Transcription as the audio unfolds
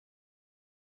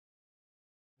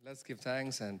Let's give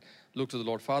thanks and look to the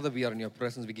Lord. Father, we are in your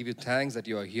presence. We give you thanks that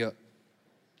you are here.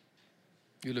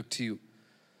 We look to you.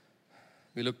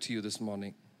 We look to you this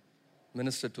morning.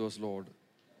 Minister to us, Lord.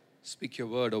 Speak your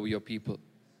word over your people.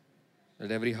 Let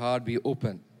every heart be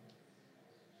open.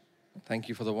 Thank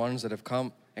you for the ones that have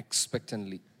come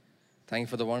expectantly. Thank you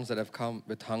for the ones that have come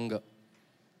with hunger.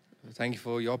 Thank you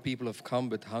for your people who have come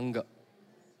with hunger.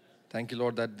 Thank you,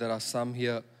 Lord, that there are some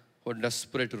here who are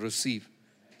desperate to receive.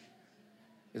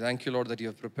 We thank you, Lord, that you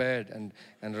have prepared and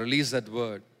released that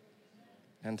word.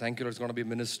 And thank you, Lord, it's going to be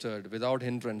ministered without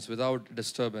hindrance, without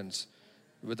disturbance,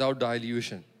 without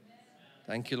dilution.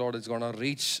 Thank you, Lord, it's going to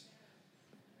reach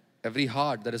every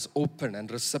heart that is open and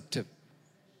receptive.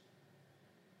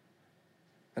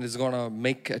 And it's going to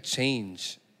make a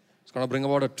change. It's going to bring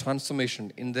about a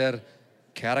transformation in their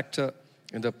character,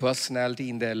 in their personality,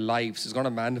 in their lives. It's going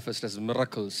to manifest as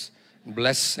miracles,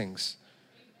 blessings.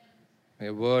 May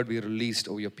a word be released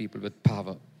over your people with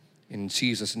power. In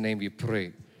Jesus' name we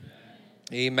pray.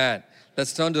 Amen.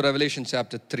 Let's turn to Revelation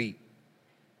chapter 3.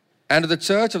 And to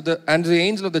the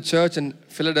angel of the church in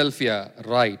Philadelphia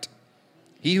write,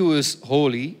 He who is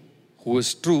holy, who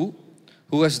is true,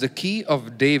 who has the key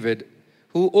of David,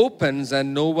 who opens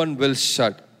and no one will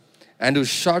shut, and who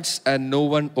shuts and no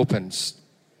one opens,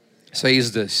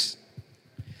 says this,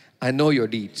 I know your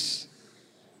deeds.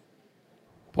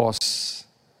 Pause.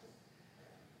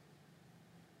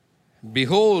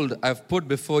 Behold, I have put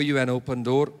before you an open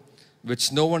door,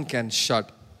 which no one can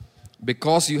shut,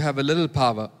 because you have a little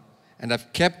power, and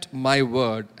have kept my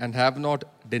word, and have not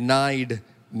denied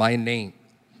my name.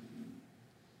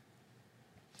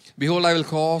 Behold, I will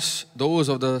cause those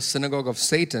of the synagogue of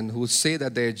Satan, who say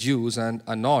that they are Jews and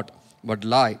are not, but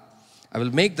lie. I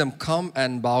will make them come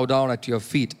and bow down at your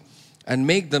feet, and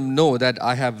make them know that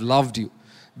I have loved you,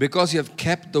 because you have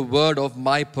kept the word of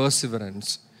my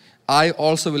perseverance. I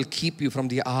also will keep you from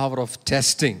the hour of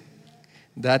testing,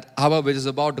 that hour which is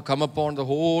about to come upon the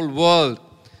whole world,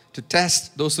 to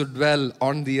test those who dwell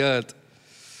on the earth.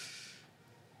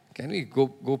 Can we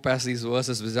go past these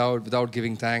verses without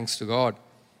giving thanks to God?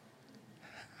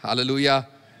 Hallelujah.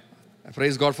 I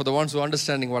praise God for the ones who are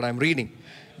understanding what I'm reading.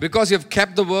 Because you have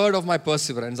kept the word of my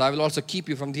perseverance, I will also keep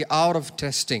you from the hour of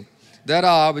testing, that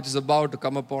hour which is about to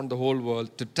come upon the whole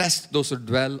world, to test those who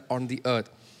dwell on the earth.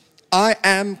 I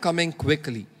am coming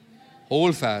quickly.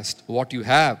 Hold fast what you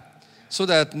have, so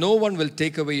that no one will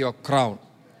take away your crown.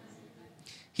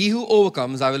 He who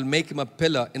overcomes, I will make him a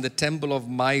pillar in the temple of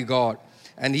my God,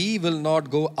 and he will not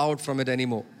go out from it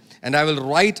anymore. And I will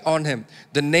write on him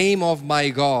the name of my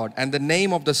God, and the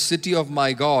name of the city of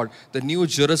my God, the new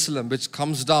Jerusalem, which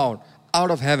comes down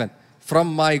out of heaven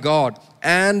from my God,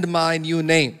 and my new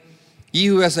name. He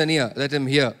who has an ear, let him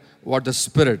hear what the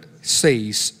Spirit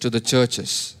says to the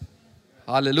churches.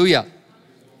 Hallelujah.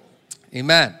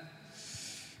 Amen.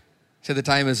 So the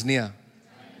time is near.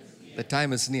 The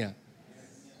time is near.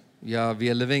 We are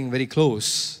living very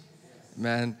close,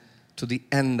 man, to the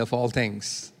end of all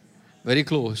things. Very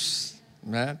close,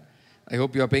 man. I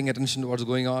hope you are paying attention to what's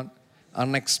going on.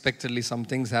 Unexpectedly, some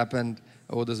things happened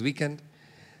over this weekend.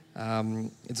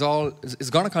 It's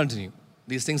going to continue.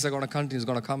 These things are going to continue. It's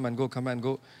going to come and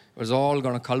go. It's all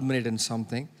going to culminate in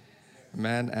something,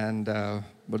 man.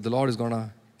 But the Lord is going to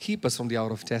keep us from the hour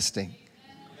of testing.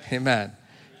 Amen.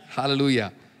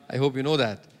 Hallelujah. I hope you know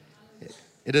that.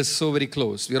 It is so very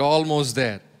close. We are almost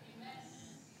there.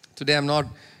 Today, I'm not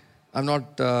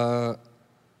going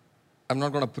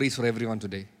to preach for everyone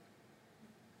today.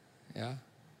 Yeah.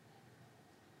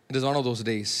 It is one of those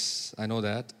days. I know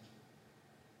that.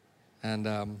 And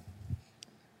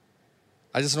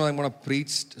I just know I'm going to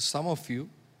preach to some of you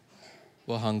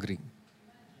who are hungry.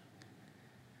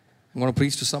 I'm going to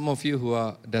preach to some of you who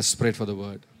are desperate for the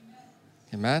word.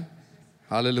 Amen.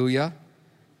 Hallelujah.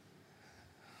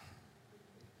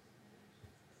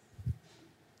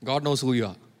 God knows who you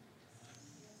are.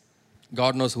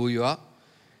 God knows who you are,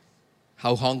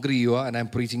 how hungry you are, and I'm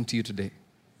preaching to you today.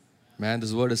 Man,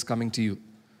 this word is coming to you.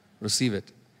 Receive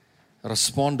it.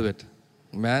 Respond to it.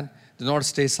 Man, do not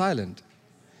stay silent.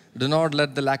 Do not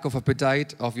let the lack of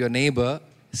appetite of your neighbor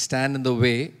stand in the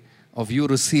way of you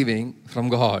receiving from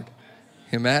God.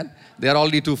 Amen. They are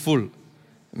already too full.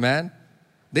 Amen.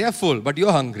 They are full, but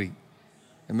you're hungry.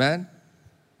 Amen.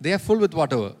 They are full with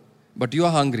whatever, but you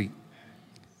are hungry.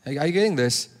 Are you getting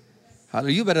this?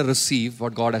 You better receive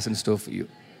what God has in store for you.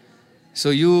 So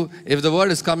if the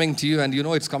word is coming to you and you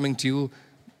know it's coming to you,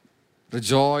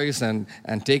 rejoice and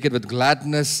take it with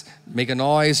gladness. Make a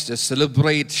noise, just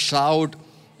celebrate, shout.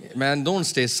 Man, don't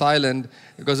stay silent,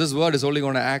 because this word is only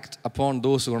going to act upon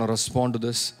those who are going to respond to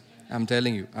this. I'm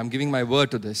telling you, I'm giving my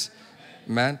word to this.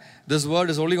 Amen. This word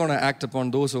is only going to act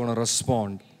upon those who are going to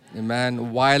respond.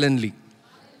 Amen. Violently.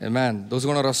 Amen. Those who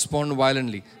are going to respond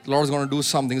violently. The Lord is going to do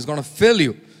something. He's going to fill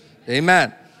you.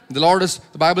 Amen. The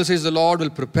Bible says the Lord will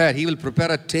prepare. He will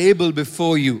prepare a table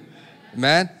before you.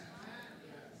 Amen.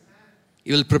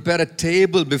 He will prepare a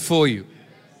table before you.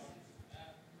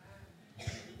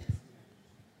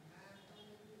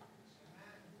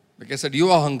 Like I said, you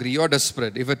are hungry, you are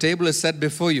desperate. If a table is set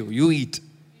before you, you eat.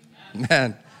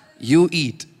 Man, you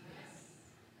eat.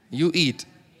 You eat.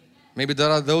 Maybe there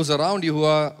are those around you who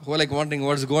are like wondering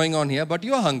what's going on here, but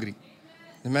you are hungry.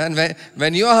 Man,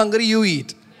 when you are hungry, you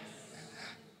eat.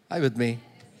 Are you with me?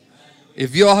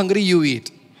 If you are hungry, you eat.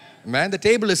 Man, the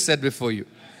table is set before you.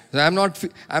 So I'm not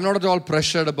at all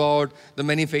pressured about the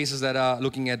many faces that are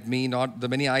looking at me, not the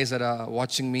many eyes that are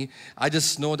watching me. I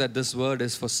just know that this word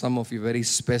is for some of you very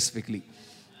specifically.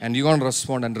 And you're going to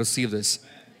respond and receive this.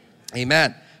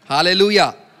 Amen.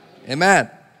 Hallelujah. Amen.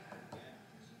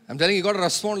 I'm telling you, you got to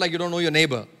respond like you don't know your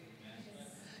neighbor.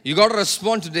 You got to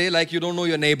respond today like you don't know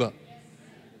your neighbor.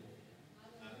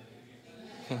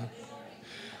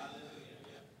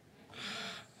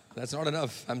 That's not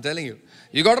enough. I'm telling you.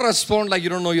 You got to respond like you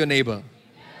don't know your neighbor.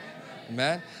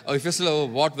 Amen. Or if you're still, oh,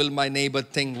 what will my neighbor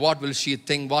think? What will she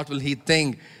think? What will he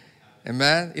think?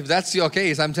 Amen. If that's your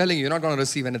case, I'm telling you, you're not going to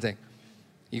receive anything.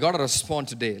 You got to respond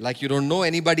today like you don't know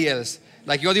anybody else.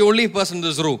 Like you're the only person in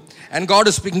this room. And God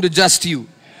is speaking to just you.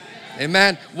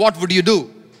 Amen. What would you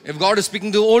do? If God is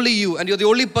speaking to only you and you're the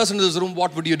only person in this room,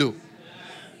 what would you do?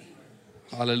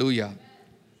 Hallelujah.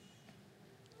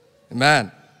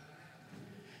 Amen.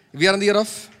 We are in the year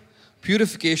of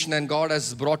purification, and God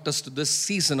has brought us to this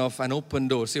season of an open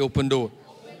door. Say open door.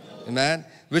 Amen.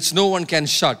 Which no one can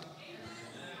shut.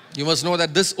 You must know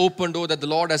that this open door that the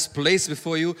Lord has placed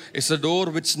before you is a door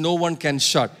which no one can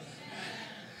shut.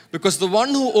 Because the one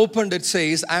who opened it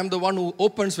says, I am the one who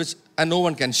opens which and no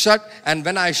one can shut. And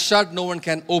when I shut, no one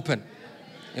can open.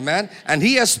 Amen. And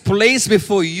He has placed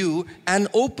before you an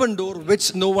open door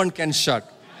which no one can shut.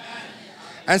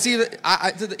 And see,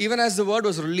 even as the word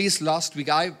was released last week,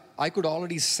 I could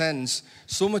already sense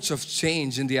so much of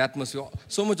change in the atmosphere,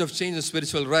 so much of change in the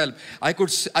spiritual realm. I could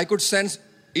sense,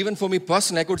 even for me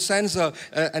personally, I could sense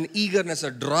an eagerness, a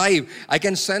drive. I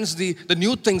can sense the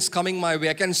new things coming my way.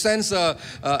 I can sense a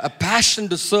passion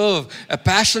to serve, a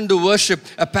passion to worship,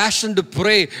 a passion to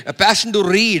pray, a passion to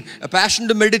read, a passion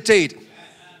to meditate.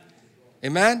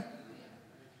 Amen?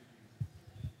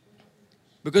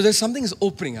 Because there's something is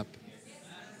opening up.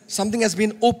 Something has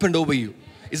been opened over you.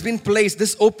 It's been placed.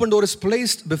 This open door is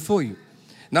placed before you.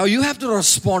 Now you have to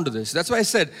respond to this. That's why I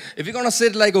said, if you're going to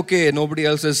sit like, okay, nobody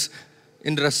else is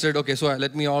interested. Okay, so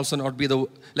let me not be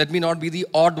the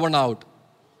odd one out.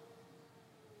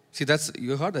 See,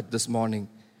 you heard that this morning.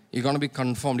 You're going to be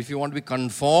conformed. If you want to be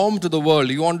conformed to the world,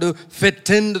 you want to fit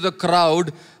into the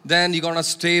crowd, then you're going to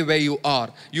stay where you are.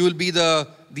 You will be the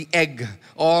egg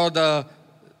or the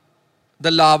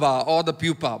larva or the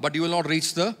pupa, but you will not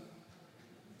reach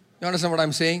you understand what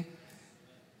I'm saying?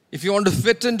 If you want to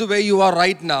fit into where you are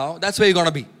right now, that's where you're going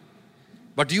to be.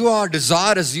 But you are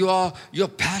desirous, you're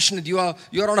passionate, you are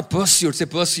on a pursuit. Say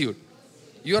pursuit.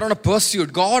 You are on a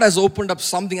pursuit. God has opened up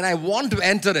something and I want to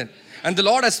enter in. And the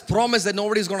Lord has promised that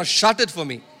nobody is going to shut it for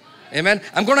me. Amen.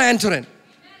 I'm going to enter in.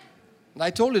 And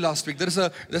I told you last week, there's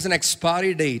an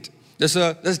expiry date. There's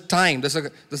a time. There's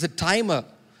a timer.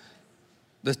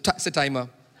 It's a timer.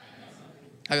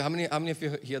 How many of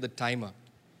you hear the timer?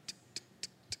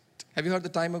 Have you heard the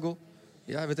timer go?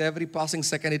 Yeah, with every passing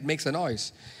second it makes a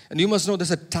noise. And you must know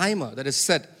there's a timer that is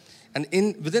set. And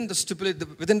within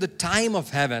the time of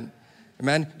heaven,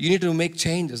 man, you need to make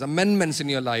changes, amendments in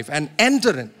your life and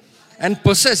enter in and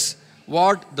possess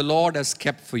what the Lord has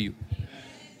kept for you.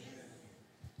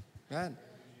 Man,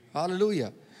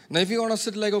 hallelujah. Now if you want to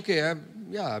sit like, okay,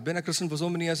 I've been a Christian for so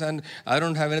many years and I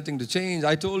don't have anything to change.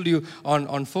 I told you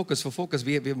on Focus. For Focus,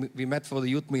 we met for the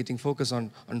youth meeting, Focus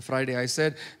on Friday. I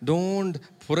said, don't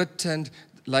pretend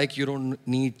like you don't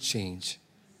need change.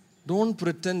 Don't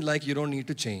pretend like you don't need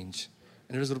to change.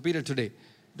 And it is repeated today.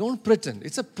 Don't pretend.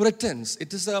 It's a pretense.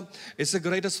 It's a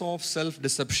greatest form of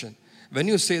self-deception. When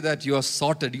you say that you are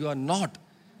sorted, you are not.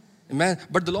 Amen.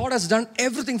 But the Lord has done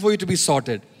everything for you to be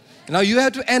sorted. Now you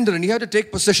have to enter and you have to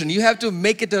take possession. You have to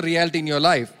make it a reality in your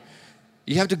life.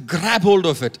 You have to grab hold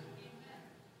of it.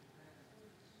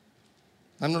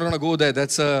 I'm not going to go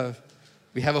there.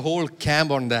 We have a whole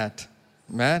camp on that.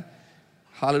 Man.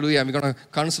 Hallelujah. We're going to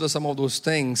consider some of those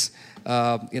things,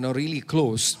 really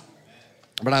close.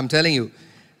 But I'm telling you,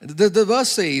 the verse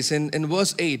says in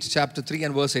verse 8, chapter 3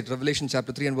 and verse 8, Revelation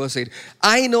chapter 3 and verse 8,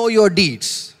 I know your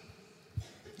deeds.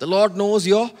 The Lord knows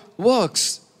your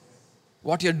works.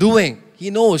 what you're doing. He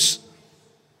knows.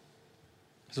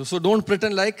 So don't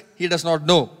pretend like He does not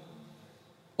know.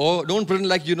 Or don't pretend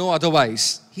like you know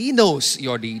otherwise. He knows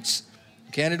your deeds.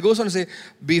 Okay, and it goes on to say,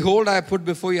 behold, I put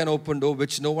before you an open door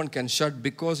which no one can shut,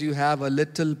 because you have a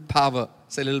little power.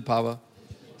 Say little power.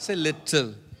 Say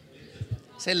little.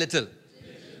 Say little.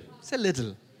 Say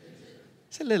little.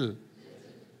 Say little.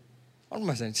 What am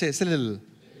I saying? Say little.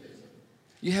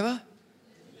 You have a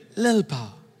little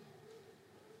power.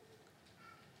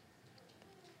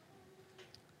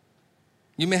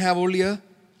 You may have only a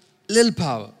little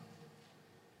power.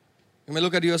 You may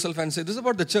look at yourself and say, this is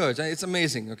about the church. It's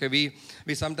amazing. Okay, we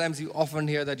sometimes, you often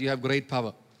hear that you have great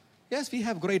power. Yes, we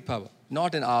have great power.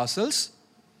 Not in ourselves,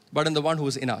 but in the one who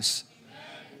is in us.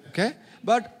 Okay?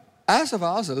 But as of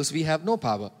ourselves, we have no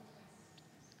power.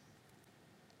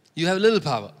 You have little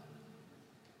power.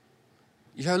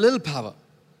 You have little power.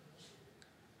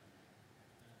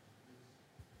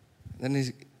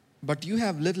 But you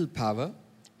have little power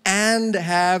and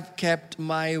have kept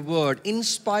my word. In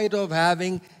spite of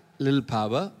having little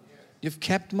power, you've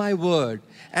kept my word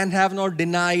and have not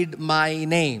denied my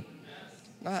name.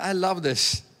 Now, I love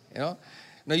this. Now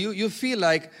you feel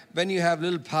like when you have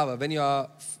little power, when you are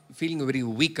feeling very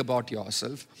weak about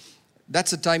yourself,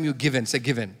 that's the time you give in. Say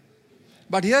give in.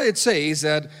 But here it says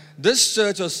that this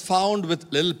church was found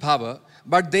with little power,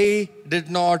 but they did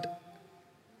not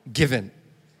give in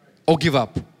or give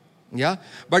up. Yeah?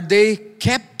 But they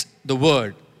kept the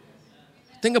word.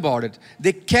 Think about it.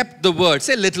 They kept the word.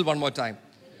 Say little one more time.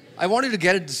 I want you to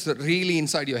get it really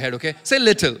inside your head, okay? Say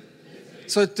little.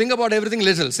 So think about everything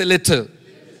little. Say little.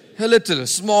 A little.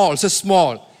 Small. Say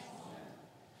small.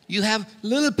 You have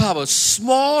little power.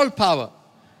 Small power.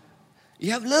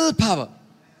 You have little power.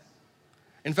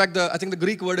 In fact, I think the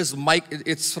Greek word is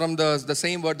it's from the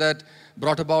same word that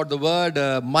brought about the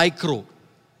word micro.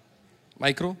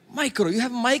 Micro? Micro. You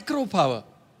have micro power.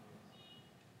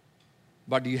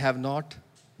 But you have not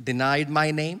denied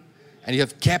my name, and you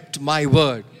have kept my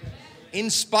word. In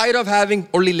spite of having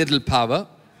only little power,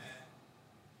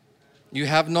 you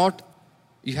have not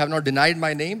denied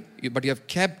my name, but you have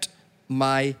kept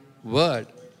my word.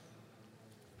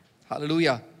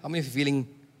 Hallelujah. How many of you feeling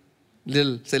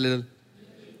little? Say little.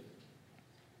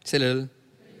 Say little.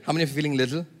 How many of you feeling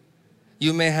little?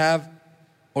 You may have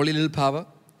only little power.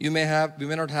 We may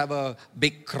not have a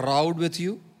big crowd with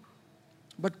you,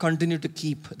 but continue to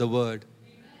keep the word.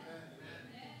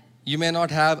 You may not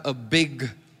have a big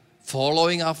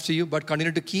following after you, but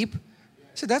continue to keep.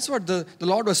 See, that's what the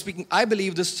Lord was speaking. I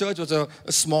believe this church was a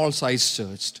small-sized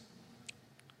church.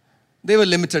 They were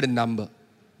limited in number.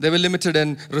 They were limited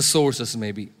in resources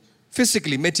maybe.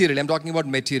 Physically, materially. I'm talking about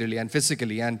materially and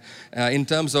physically and in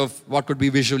terms of what could be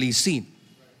visually seen.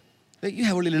 You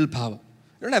have only little power.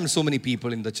 You don't have so many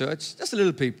people in the church. Just a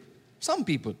little people. Some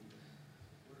people.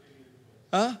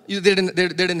 They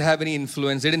didn't have any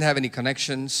influence. They didn't have any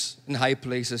connections in high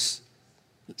places.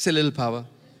 It's a little power.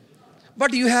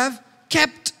 But you have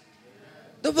kept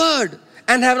the word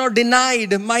and have not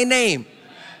denied my name.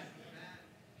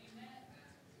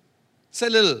 Say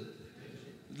little.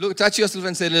 Look, touch yourself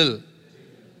and say little.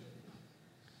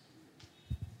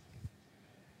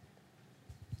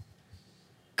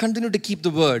 Continue to keep the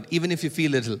word even if you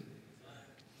feel little.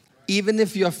 Even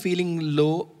if you are feeling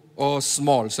low or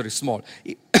small.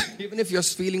 Even if you're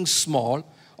feeling small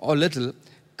or little,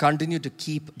 continue to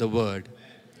keep the word.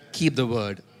 Keep the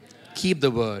word. Keep the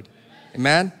word.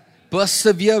 Amen?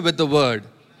 Persevere with the word.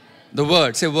 The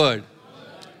word. Say word.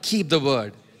 Keep the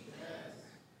word.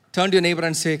 Turn to your neighbor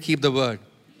and say, keep the word.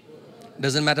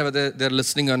 Doesn't matter whether they're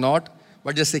listening or not,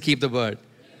 but just say, keep the word.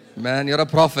 Man, you're a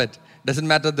prophet. Doesn't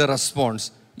matter the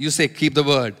response. You say, keep the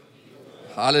word.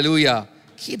 Hallelujah.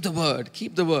 Keep the word.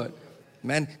 Keep the word.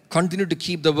 Man, continue to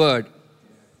keep the word.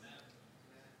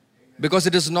 Because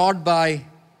it is not by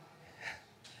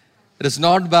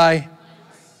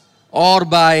or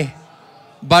by,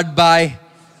 but by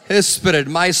His Spirit.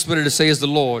 My Spirit, says the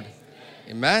Lord.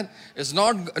 Amen. It's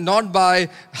not by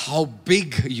how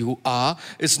big you are.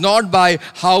 It's not by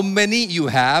how many you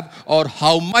have or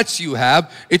how much you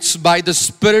have. It's by the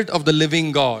Spirit of the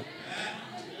living God.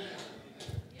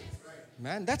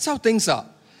 Man, that's how things are.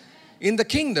 In the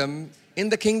kingdom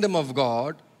of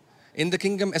God, in the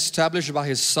kingdom established by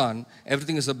His Son,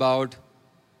 everything is about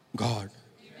God.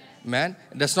 Man,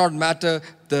 it does not matter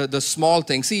the small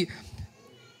things. See,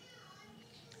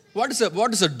 what is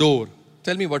a door?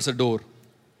 Tell me what's a door.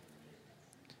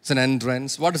 It's an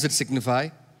entrance. What does it signify?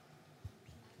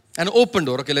 An open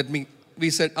door. Okay,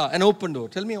 we said an open door.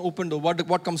 Tell me an open door.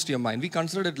 What comes to your mind? We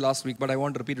considered it last week, but I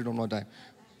want to repeat it one more time.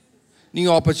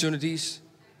 New opportunities,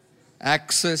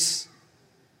 access,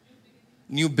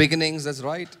 New beginnings, that's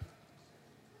right.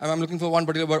 I'm looking for one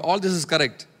particular word. All this is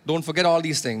correct. Don't forget all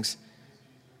these things.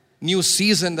 New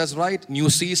season, that's right. New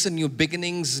season, new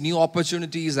beginnings, new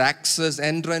opportunities, access,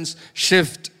 entrance,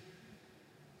 shift.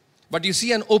 But you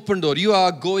see an open door. You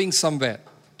are going somewhere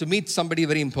to meet somebody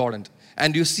very important.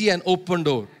 And you see an open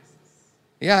door.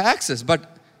 Yeah, access.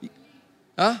 But,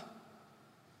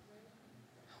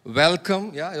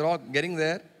 welcome. Yeah, you're all getting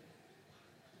there.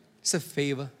 It's a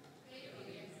favor.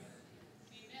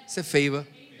 It's a favor.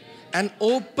 An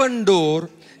open door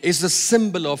is the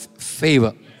symbol of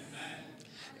favor.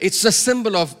 It's a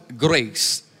symbol of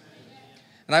grace.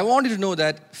 And I want you to know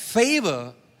that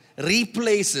favor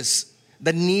replaces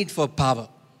the need for power.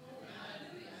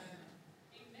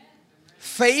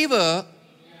 Favor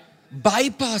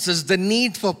bypasses the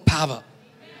need for power.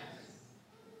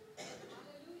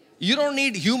 You don't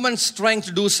need human strength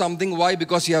to do something. Why?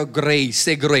 Because you have grace.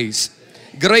 Say grace.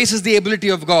 Grace is the ability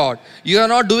of God. You are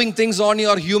not doing things on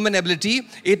your human ability.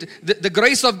 The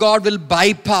grace of God will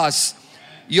bypass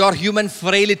your human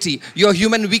frailty, your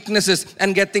human weaknesses,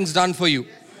 and get things done for you.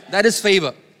 That is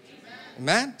favor.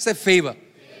 Amen? Say favor.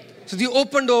 So the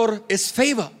open door is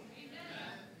favor.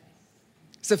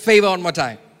 Say favor one more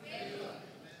time.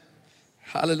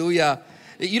 Hallelujah.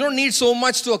 You don't need so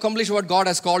much to accomplish what God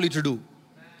has called you to do.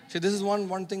 See, this is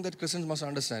one thing that Christians must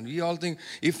understand. We all think,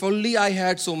 if only I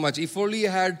had so much, if only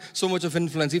I had so much of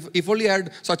influence, if only I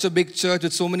had such a big church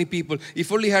with so many people, if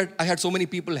only I had so many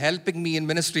people helping me in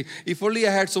ministry, if only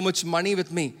I had so much money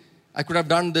with me, I could have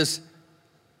done this.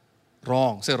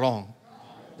 Wrong. Say wrong.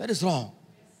 That is wrong.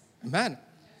 Man,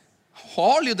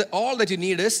 all that you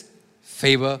need is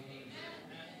favor.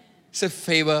 Say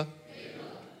favor.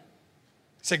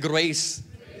 Say grace.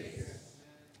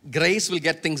 Grace will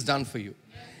get things done for you.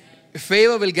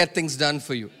 Favor will get things done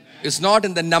for you. It's not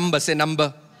in the number. Say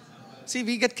number. See,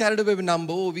 we get carried away with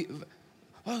number.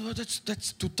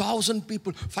 That's 2,000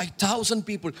 people, 5,000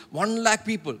 people, 1 lakh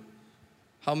people.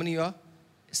 How many you are?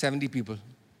 70 people.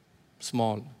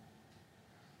 Small.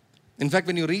 In fact,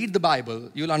 when you read the Bible,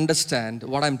 you'll understand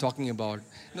what I'm talking about.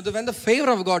 When the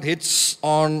favor of God hits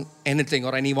on anything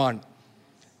or anyone,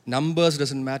 numbers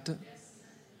doesn't matter.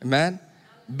 Amen?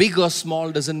 Big or small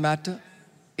doesn't matter.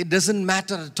 It doesn't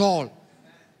matter at all.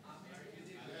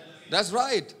 That's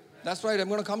right. That's right. I'm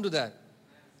going to come to that.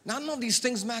 None of these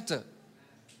things matter.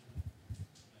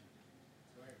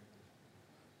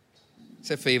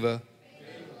 Say favor.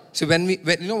 So when you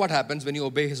know what happens when you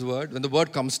obey His word? When the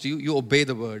word comes to you, you obey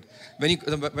the word.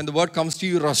 When the word comes to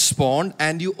you, you respond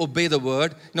and you obey the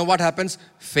word. You know what happens?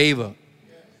 Favor.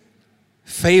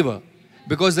 Favor.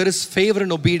 Because there is favor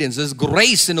in obedience. There is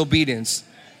grace in obedience.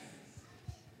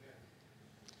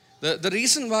 The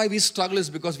reason why we struggle is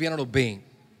because we are not obeying.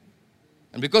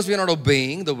 And because we are not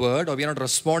obeying the word or we are not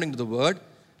responding to the word,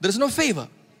 there is no favor.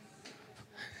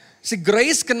 See,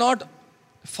 grace cannot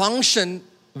function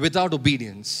without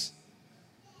obedience.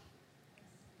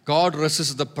 God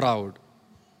resists the proud.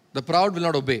 The proud will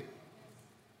not obey.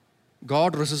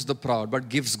 God resists the proud but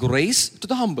gives grace to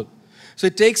the humble. So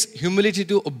it takes humility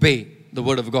to obey the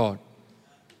word of God.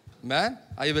 Man,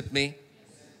 are you with me?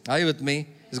 Are you with me?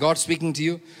 Is God speaking to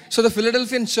you? So the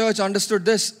Philadelphian church understood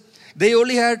this. They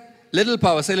only had little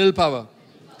power. Say little power.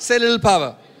 Say little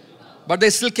power. But they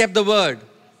still kept the word.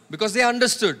 Because they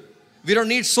understood. We don't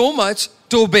need so much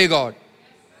to obey God.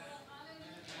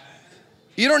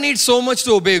 You don't need so much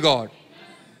to obey God.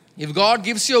 If God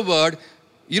gives you a word,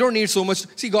 you don't need so much.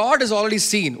 See, God has already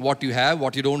seen what you have,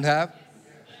 what you don't have.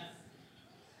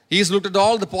 He's looked at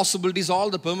all the possibilities, all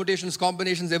the permutations,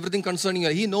 combinations, everything concerning you.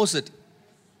 He knows it.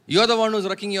 You're the one who's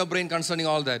wrecking your brain concerning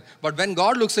all that. But when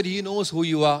God looks at you, He knows who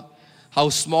you are, how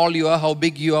small you are, how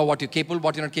big you are, what you're capable,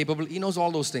 what you're not capable. He knows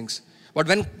all those things. But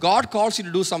when God calls you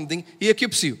to do something, He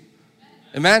equips you.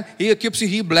 Amen? He equips you,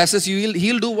 He blesses you.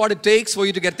 He'll do what it takes for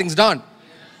you to get things done.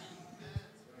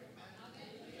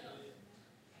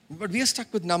 But we are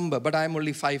stuck with number. But I'm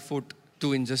only 5 foot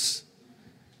 2 inches.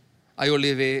 I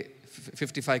only weigh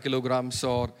 55 kilograms.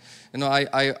 Or,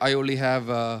 I only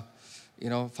have...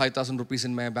 5,000 rupees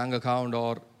in my bank account,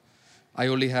 or I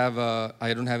don't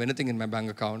have anything in my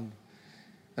bank account.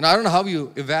 And I don't know how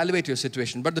you evaluate your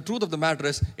situation, but the truth of the matter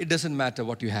is, it doesn't matter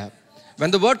what you have.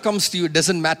 When the word comes to you, it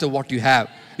doesn't matter what you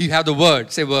have. You have the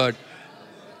word. Say word.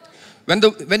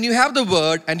 When you have the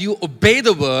word and you obey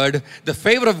the word, the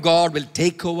favor of God will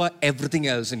take over everything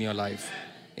else in your life.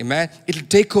 Amen. It'll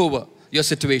take over your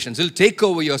situations. It'll take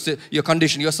over your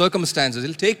condition, your circumstances.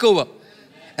 It'll take over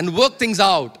and work things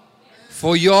out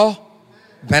for your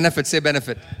benefit. Say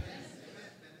benefit.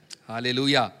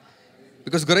 Hallelujah.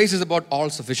 Because grace is about all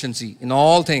sufficiency in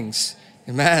all things.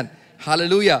 Amen.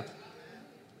 Hallelujah.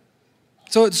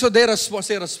 So they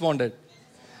responded.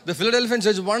 The Philadelphia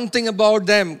church, one thing about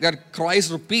them that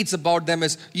Christ repeats about them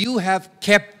is, you have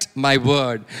kept my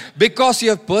word. Because you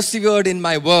have persevered in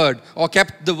my word, or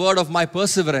kept the word of my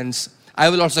perseverance, I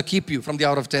will also keep you from the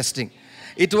hour of testing.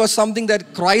 It was something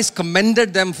that Christ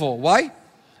commended them for. Why?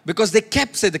 Because they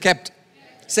kept, say kept.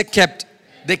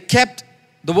 They kept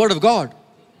the word of God.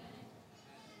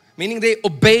 Meaning they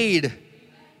obeyed.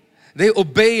 They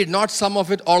obeyed, not some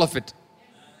of it, all of it.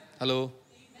 Hello?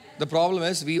 The problem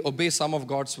is we obey some of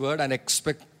God's word and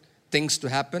expect things to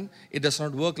happen. It does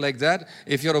not work like that.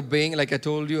 If you're obeying, like I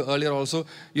told you earlier also,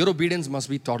 your obedience must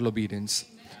be total obedience.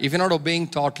 If you're not obeying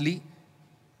totally,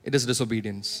 it is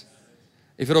disobedience.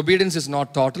 If your obedience is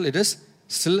not total, it is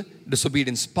still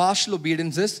disobedience. Partial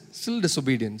obedience is still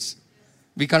disobedience.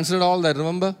 We considered all that,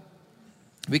 remember?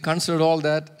 We considered all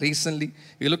that recently.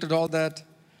 We looked at all that.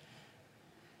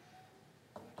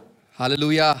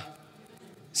 Hallelujah.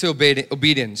 Say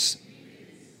obedience.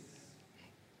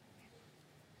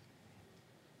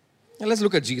 Now let's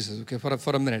look at Jesus, okay,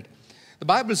 for a minute. The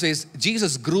Bible says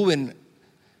Jesus grew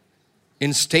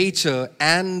in stature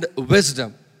and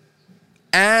wisdom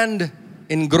and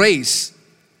in grace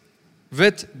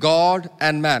with God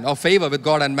and man, or favor with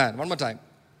God and man. One more time.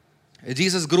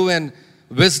 Jesus grew in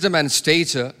wisdom and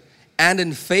stature and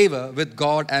in favor with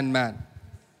God and man.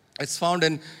 It's found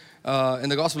in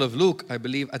the Gospel of Luke, I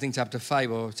think chapter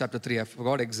 5 or chapter 3, I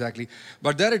forgot exactly.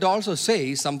 But there it also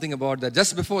says something about that.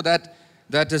 Just before that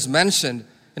is mentioned,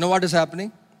 you know what is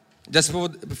happening? Just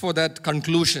before that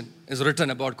conclusion is written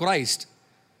about Christ.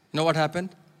 You know what happened?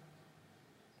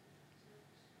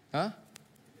 Huh?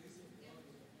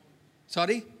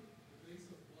 Sorry?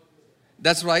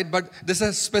 That's right, but there's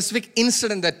a specific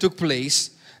incident that took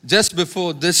place just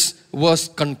before this was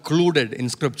concluded in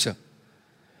Scripture.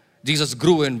 Jesus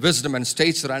grew in wisdom and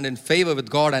stature and in favor with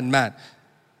God and man.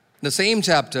 In the same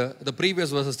chapter, the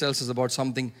previous verses tells us about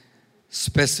something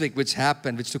specific which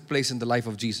happened, which took place in the life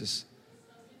of Jesus.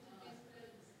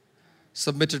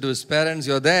 Submitted to his parents,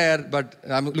 you're there, but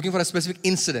I'm looking for a specific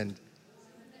incident.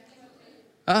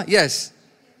 Yes.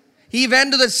 He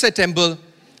went to the temple.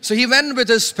 So he went with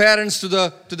his parents to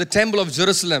the temple of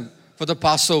Jerusalem for the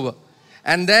Passover.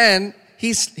 And then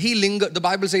he lingered, the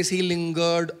Bible says he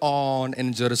lingered on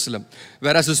in Jerusalem.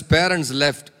 Whereas his parents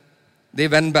left, they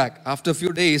went back. After a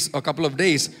few days, a couple of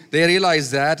days, they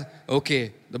realized that,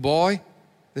 okay, the boy,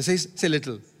 they say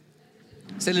little.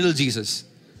 Say little Jesus.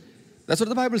 That's what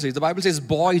the Bible says. The Bible says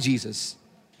boy Jesus.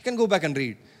 You can go back and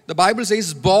read. The Bible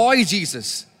says boy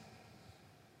Jesus.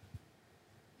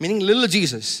 Meaning little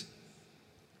Jesus.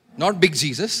 Not big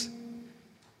Jesus.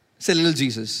 Say little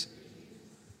Jesus.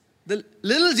 The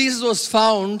little Jesus was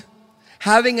found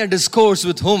having a discourse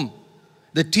with whom?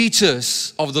 The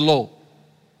teachers of the law.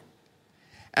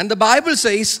 And the Bible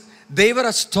says they were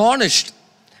astonished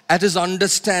at his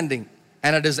understanding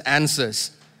and at his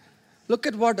answers. Look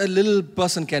at what a little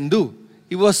person can do.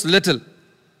 He was little.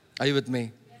 Are you with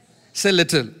me? Say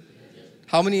little.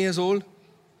 How many years old?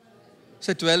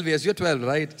 Say 12 years. You're 12,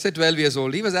 right? Say 12 years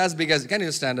old. He was as big as... Can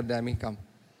you stand up, Dammy? Come.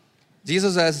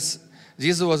 Jesus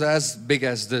was as big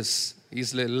as this.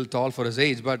 He's a little tall for his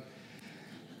age, but...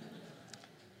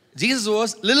 Jesus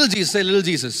was little Jesus. Say little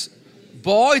Jesus.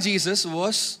 Boy Jesus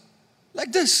was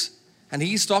like this. And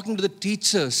he's talking to the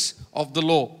teachers of the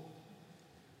law.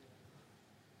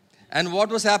 And what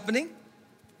was happening?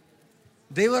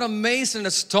 They were amazed and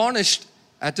astonished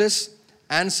at his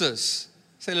answers.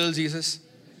 Say little Jesus.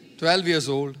 12 years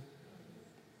old.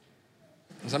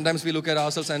 Sometimes we look at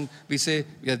ourselves and we say,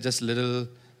 we are just little,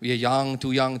 we are young,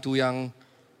 too young.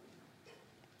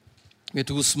 We are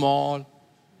too small.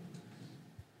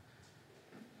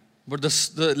 But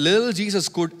the little Jesus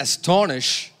could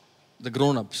astonish the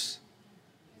grown-ups.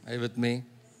 Are you with me?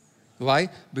 Why?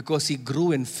 Because he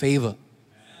grew in favor.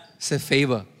 Say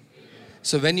favor.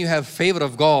 So when you have favor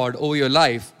of God over your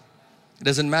life, it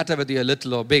doesn't matter whether you're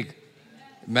little or big.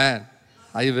 Man,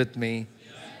 are you with me?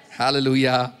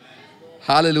 Hallelujah.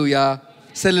 Hallelujah.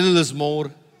 Say little is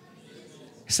more.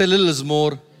 Say little is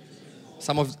more.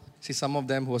 Some of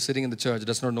them who are sitting in the church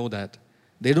does not know that.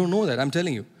 They don't know that. I'm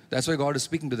telling you. That's why God is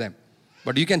speaking to them.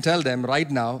 But you can tell them right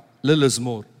now, little is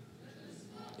more.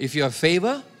 If you have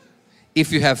favor,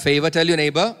 tell your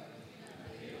neighbor,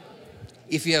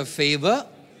 if you have favor,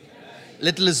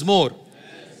 little is more.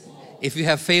 If you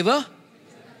have favor,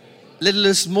 little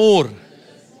is more.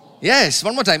 Yes,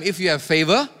 one more time. If you have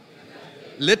favor,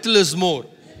 little is more.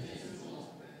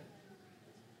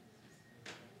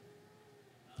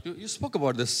 You spoke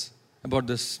about this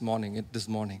morning.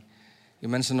 You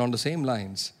mentioned on the same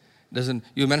lines.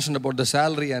 You mentioned about the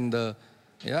salary and the,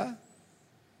 yeah?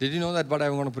 Did you know that what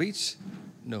I'm going to preach?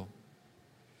 No.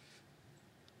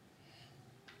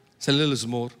 So little is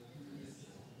more.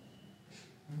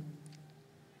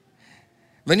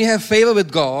 When you have favor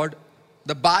with God,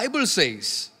 the Bible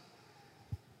says,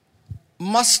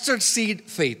 mustard seed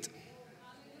faith.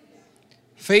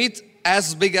 Faith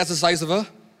as big as the size of a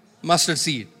mustard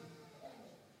seed.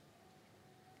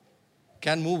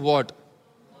 Can move what?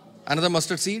 Another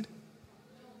mustard seed?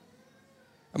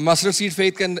 A mustard seed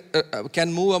faith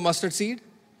can move a mustard seed?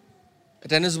 A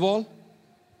tennis ball?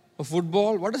 A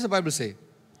football? What does the Bible say?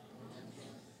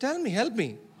 Tell me, help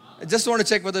me. I just want to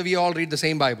check whether we all read the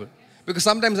same Bible. Because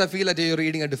sometimes I feel that you're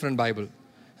reading a different Bible.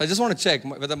 I just want to check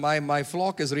whether my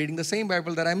flock is reading the same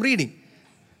Bible that I'm reading.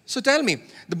 So tell me,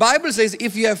 the Bible says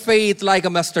if you have faith like a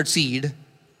mustard seed,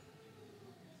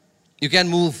 you can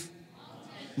move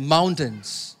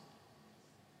mountains.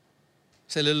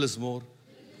 Say little is more.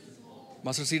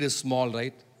 Mustard seed is small,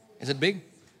 right? Is it big?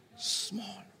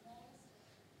 Small.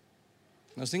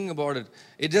 I was thinking about it.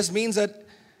 It just means that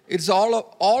it's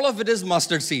all of it is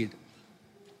mustard seed.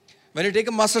 When you take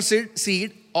a mustard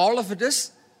seed, all of it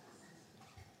is.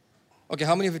 Okay,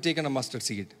 how many of you taken a mustard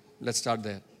seed? Let's start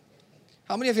there.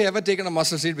 How many of you ever taken a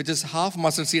mustard seed which is half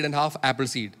mustard seed and half apple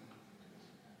seed?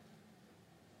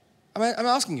 I'm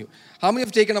asking you. How many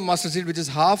have taken a mustard seed which is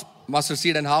half mustard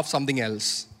seed and half something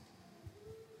else?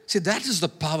 See, that is the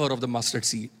power of the mustard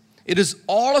seed. It is,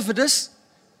 all of it is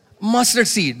mustard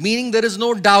seed, meaning there is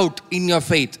no doubt in your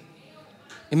faith.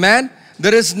 Amen?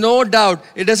 There is no doubt.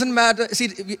 It doesn't matter. See,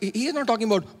 he is not talking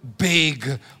about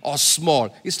big or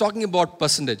small. He's talking about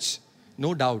percentage.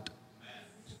 No doubt.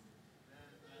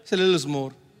 It's a little is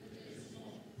more.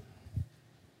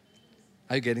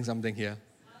 Are you getting something here?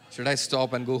 Should I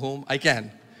stop and go home? I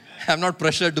can. I'm not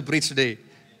pressured to preach today.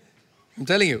 I'm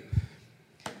telling you.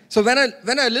 So when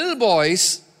a little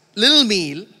boy's little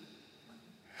meal,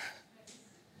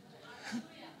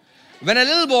 when a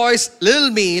little boy's little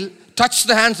meal touched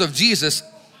the hands of Jesus,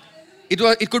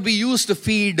 it could be used to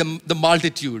feed the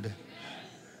multitude.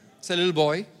 It's a little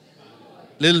boy,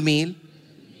 little meal.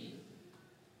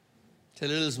 It's a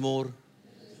little is more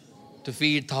to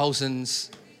feed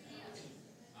thousands.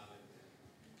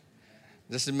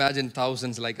 Just imagine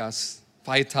thousands like us,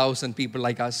 5,000 people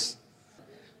like us.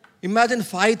 Imagine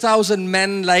 5,000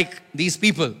 men like these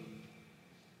people.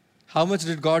 How much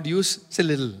did God use? It's a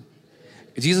little.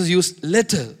 Jesus used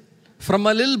little from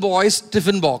a little boy's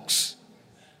tiffin box.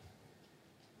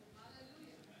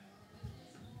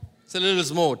 It's a little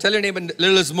is more. Tell your neighbor,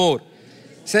 little is more.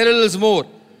 Say little is more.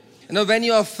 You know, when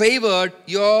you are favored,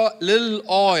 your little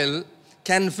oil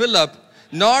can fill up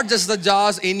not just the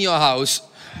jars in your house,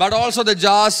 but also the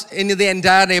jars in the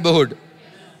entire neighborhood.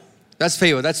 That's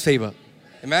favor. That's favor.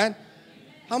 Amen?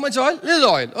 How much oil? Little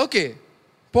oil. Okay.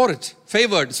 Pour it.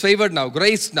 Favored. It's favored now.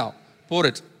 Graced now. Pour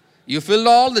it. You filled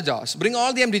all the jars. Bring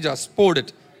all the empty jars. Poured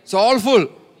it. It's all full.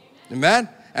 Amen?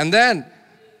 And then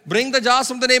bring the jars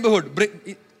from the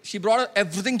neighborhood. She brought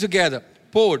everything together.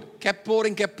 Poured. Kept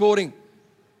pouring. Kept pouring.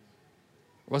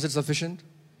 Was it sufficient?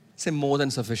 Say more than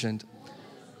sufficient.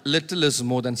 Little is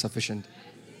more than sufficient.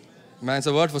 Man, it's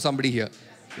a word for somebody here.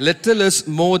 Little is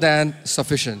more than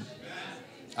sufficient.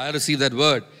 I receive that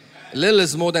word. Little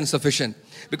is more than sufficient.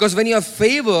 Because when you are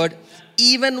favored,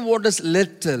 even what is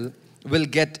little will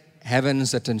get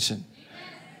heaven's attention.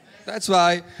 That's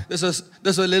why this was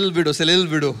a little widow. Say little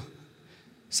widow.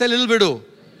 Say little widow.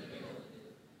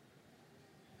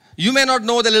 You may not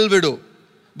know the little widow,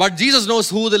 but Jesus knows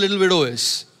who the little widow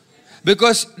is.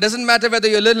 Because it doesn't matter whether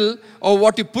you're little or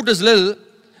what you put is little,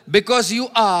 because you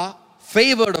are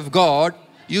favored of God,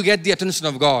 you get the attention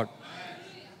of God.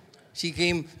 She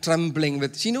came trembling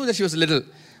with, she knew that she was little.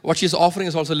 What she's offering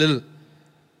is also little.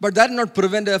 But that did not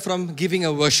prevent her from giving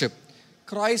a worship.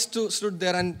 Christ stood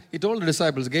there and he told the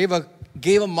disciples, gave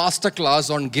a master class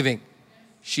on giving.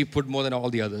 She put more than all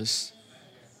the others.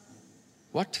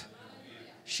 What?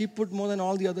 She put more than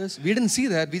all the others? We didn't see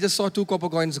that. We just saw 2 copper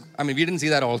coins. I mean, we didn't see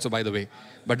that also, by the way.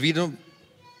 But we don't.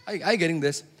 I getting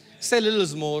this. Say little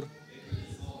is more.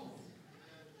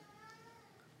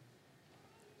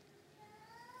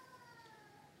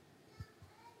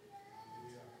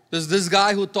 There's this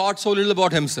guy who thought so little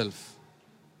about himself.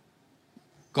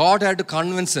 God had to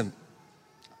convince him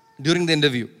during the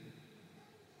interview.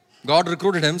 God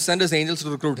recruited him, sent his angels to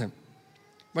recruit him.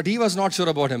 But he was not sure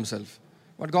about himself.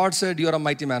 But God said, "You are a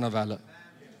mighty man of valor."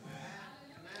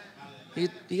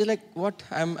 He's like, "What?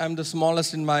 I'm the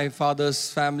smallest in my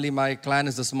father's family. My clan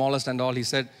is the smallest and all." He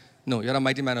said, "No, you're a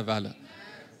mighty man of valor."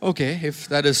 Okay, if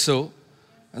that is so.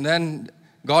 And then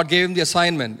God gave him the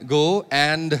assignment. Go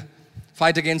and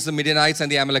fight against the Midianites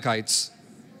and the Amalekites.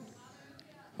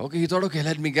 Okay, he thought, okay,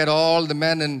 let me get all the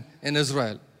men in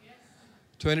Israel.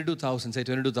 22,000, say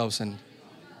 22,000.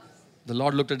 The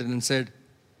Lord looked at it and said,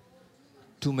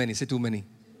 too many, say too many.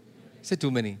 Say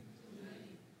too many.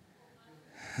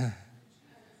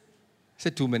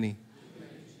 Say too many.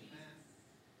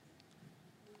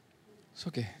 It's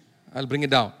okay. I'll bring it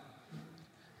down.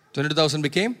 22,000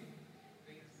 became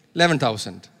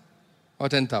 11,000 or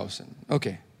 10,000.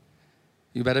 Okay.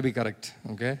 You better be correct.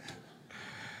 Okay.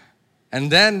 And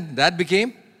then that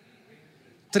became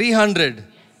 300.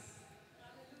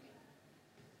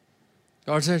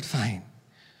 God said, fine.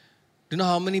 Do you know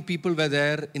how many people were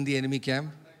there in the enemy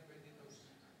camp?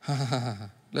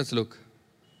 Let's look.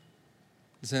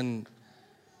 It's in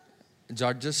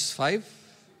Judges 5,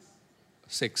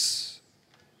 6.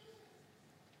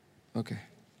 Okay.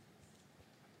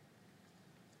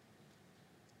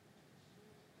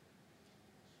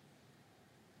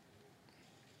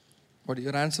 But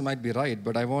your answer might be right,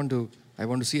 but I want to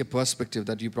see a perspective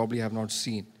that you probably have not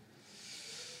seen.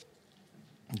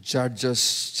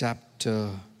 Judges chapter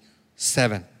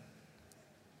 7.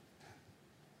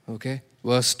 Okay,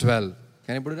 verse 12.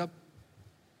 Can you put it up?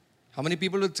 How many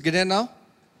people with Gideon now?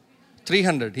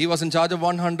 300. He was in charge of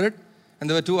 100 and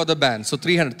there were 2 other bands. So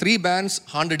 300. 3 bands,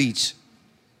 100 each.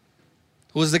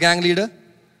 Who is the gang leader?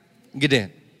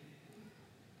 Gideon.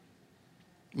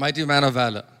 Mighty man of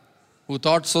valor, who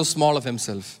thought so small of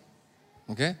himself.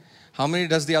 Okay? How many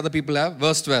does the other people have?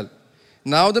 Verse 12.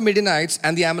 Now the Midianites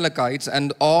and the Amalekites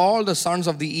and all the sons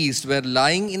of the east were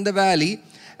lying in the valley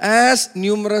as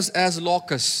numerous as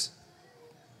locusts.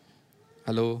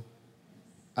 Hello?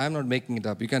 I am not making it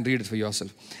up. You can read it for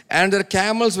yourself. And their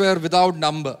camels were without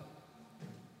number.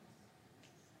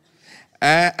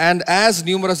 And as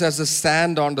numerous as the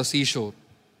sand on the seashore.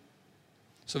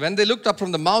 So when they looked up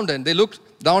from the mountain, they looked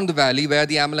down the valley where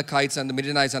the Amalekites and the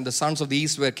Midianites and the sons of the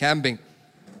east were camping.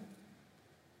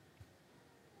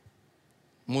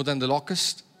 More than the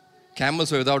locust. Camels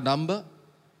were without number.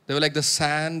 They were like the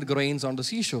sand grains on the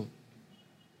seashore.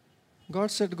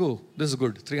 God said, go. This is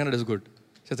good. 300 is good.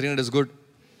 Say 300 is good.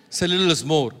 Say little is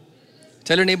more.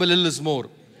 Tell your neighbor little is more.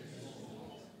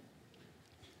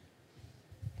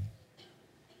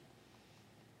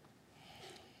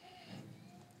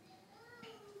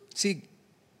 See,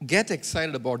 get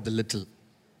excited about the little.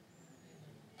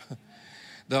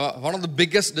 One of the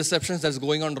biggest deceptions that's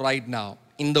going on right now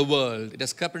in the world, it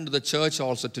has crept into the church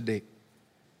also today.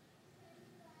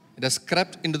 It has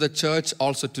crept into the church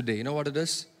also today. You know what it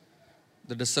is?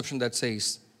 The deception that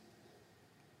says,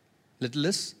 little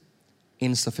is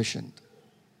insufficient.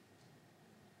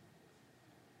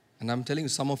 And I'm telling you,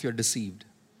 some of you are deceived.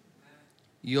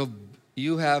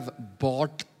 You have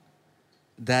bought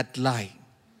that lie.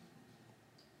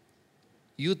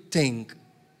 You think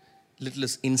little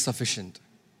is insufficient.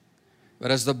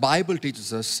 Whereas the Bible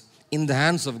teaches us, in the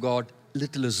hands of God,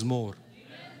 little is more.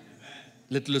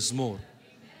 Little is more.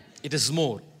 It is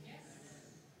more.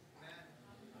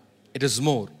 It is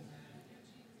more.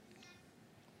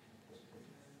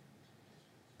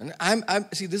 And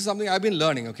see, this is something I've been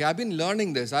learning, okay? I've been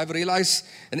learning this. I've realized,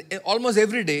 and almost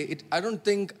every day, I don't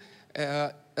think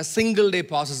a single day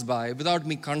passes by without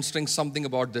me considering something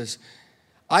about this.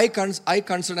 I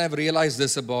consider and I've realized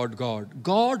this about God.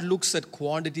 God looks at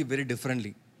quantity very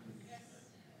differently.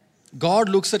 God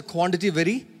looks at quantity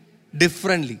very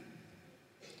differently.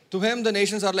 To Him, the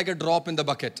nations are like a drop in the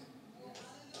bucket.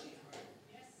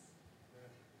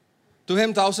 To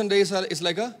Him, 1,000 days is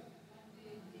like a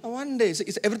 1 day.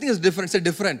 Everything is different. It's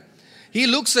different. He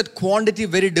looks at quantity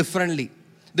very differently.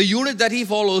 The unit that He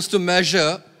follows to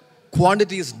measure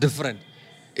quantity is different.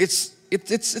 It's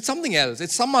something else.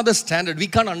 It's some other standard. We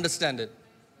can't understand it.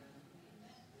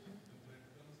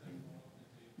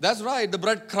 That's right. The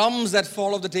bread crumbs that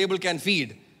fall off the table can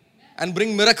feed and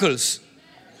bring miracles.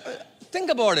 Think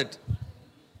about it.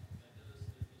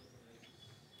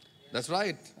 That's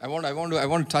right. I want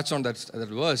to touch on that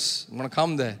verse. I want to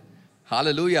come there.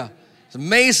 Hallelujah. It's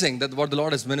amazing that what the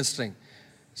Lord is ministering.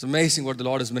 It's amazing what the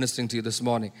Lord is ministering to you this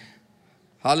morning.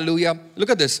 Hallelujah.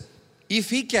 Look at this. If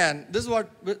He can, this is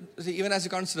what, even as you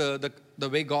consider the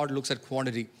way God looks at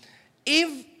quantity.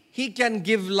 If He can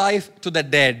give life to the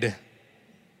dead.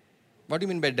 What do you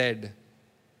mean by dead?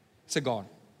 Say gone.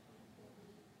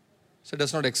 So it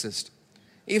does not exist.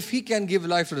 If He can give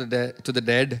life to the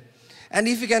dead, and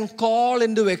if He can call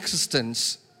into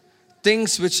existence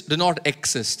things which do not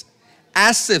exist,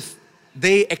 as if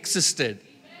they existed.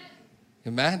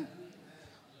 Amen?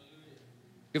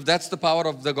 If that's the power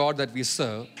of the God that we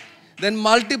serve, then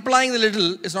multiplying the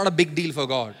little is not a big deal for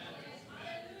God.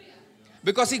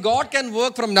 Because see, God can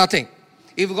work from nothing.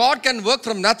 If God can work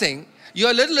from nothing,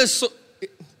 your little is so...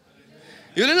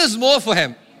 Your little is more for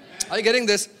Him. Are you getting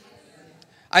this?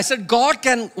 I said God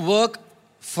can work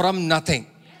from nothing.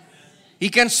 He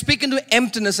can speak into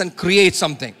emptiness and create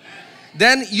something.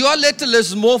 Then your little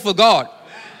is more for God.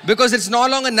 Because it's no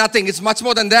longer nothing. It's much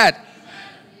more than that.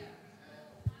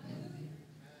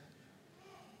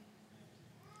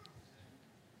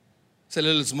 It's a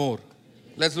little more.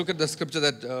 Let's look at the scripture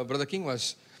that Brother King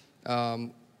was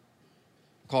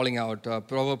calling out.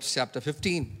 Proverbs chapter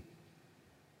 15.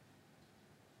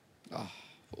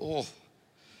 Oh.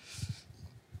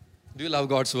 Do you love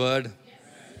God's word?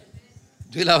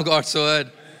 Do you love God's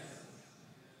word?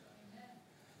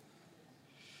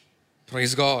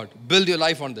 Praise God. Build your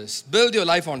life on this. Build your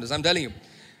life on this. I'm telling you.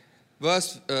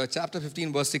 Chapter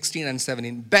 15, verse 16 and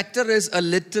 17. Better is a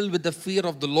little with the fear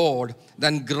of the Lord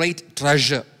than great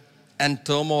treasure and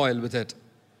turmoil with it.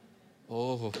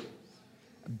 Oh.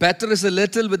 Better is a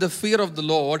little with the fear of the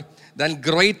Lord than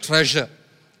great treasure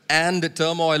and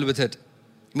turmoil with it.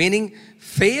 Meaning,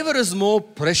 favor is more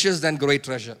precious than great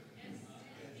treasure.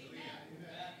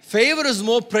 Favor is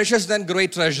more precious than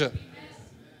great treasure.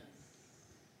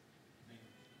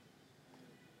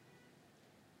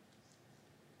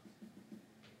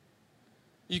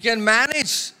 You can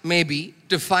manage maybe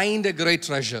to find a great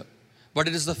treasure, but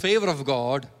it is the favor of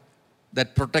God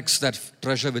that protects that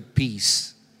treasure with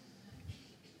peace.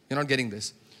 You're not getting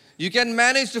this. You can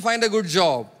manage to find a good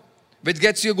job which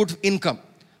gets you a good income,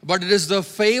 but it is the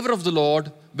favor of the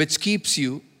Lord which keeps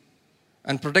you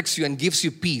and protects you and gives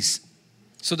you peace,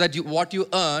 so that what you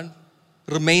earn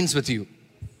remains with you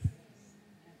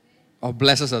or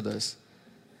blesses others.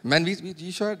 Man,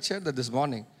 you shared that this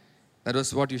morning. That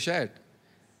was what you shared.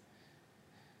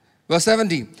 Verse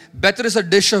 17, better is a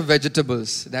dish of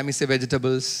vegetables. Let me say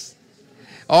vegetables.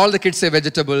 All the kids say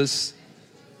vegetables.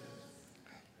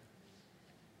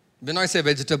 Binoy say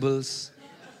vegetables.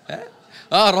 Eh?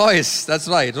 Royce, that's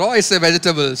right. Royce say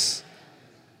vegetables.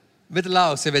 With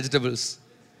love say vegetables.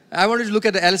 I want you to look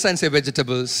at Elsa and say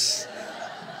vegetables.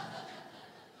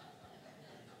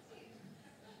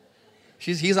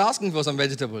 He's asking for some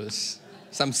vegetables.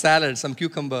 Some salad, some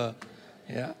cucumber.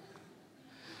 Yeah.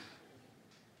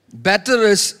 Better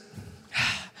is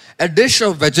a dish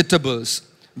of vegetables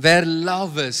where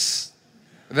love is,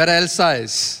 where Elsa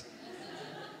is.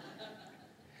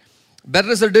 Better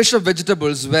is a dish of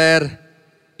vegetables where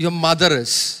your mother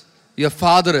is, your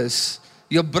father is,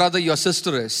 your brother, your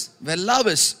sister is, where love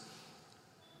is,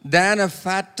 than a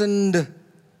fattened,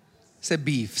 say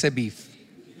beef,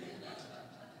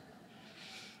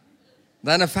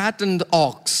 than a fattened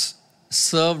ox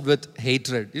served with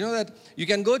hatred. You know that you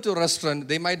can go to a restaurant,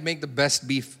 they might make the best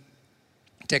beef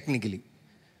technically.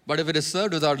 But if it is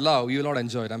served without love, you will not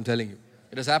enjoy it, I'm telling you.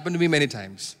 It has happened to me many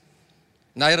times.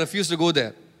 And I refuse to go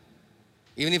there.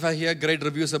 Even if I hear great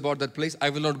reviews about that place, I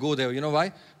will not go there. You know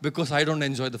why? Because I don't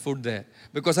enjoy the food there.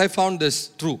 Because I found this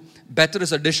true. Better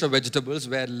is a dish of vegetables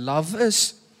where love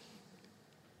is.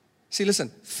 See, listen,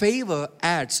 favor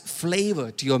adds flavor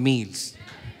to your meals.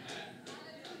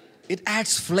 It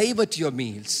adds flavor to your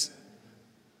meals.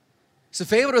 So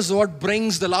favor is what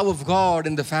brings the love of God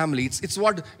in the family. It's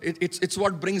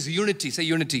what brings unity. Say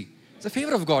unity. It's a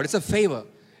favor of God. It's a favor.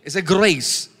 It's a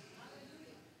grace.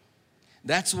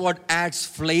 That's what adds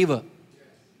flavor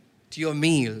to your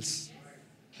meals.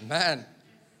 Man,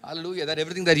 hallelujah. That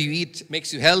everything that you eat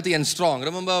makes you healthy and strong.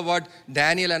 Remember what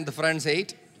Daniel and the friends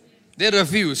ate? They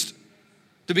refused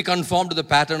to be conformed to the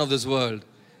pattern of this world.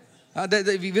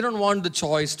 We don't want the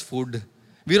choice food.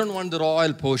 We don't want the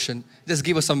royal portion. Just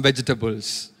give us some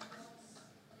vegetables.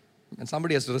 And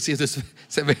somebody has to receive this.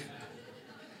 Say,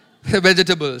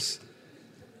 vegetables.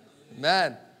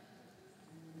 Man.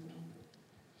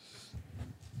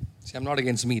 See, I'm not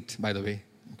against meat, by the way.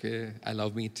 Okay, I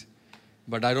love meat.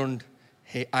 But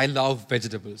I love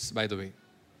vegetables, by the way.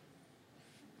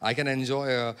 I can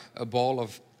enjoy a bowl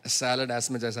of salad as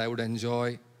much as I would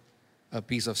enjoy a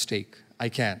piece of steak. I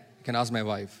can. You can ask my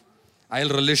wife. I'll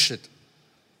relish it.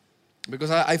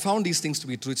 Because I found these things to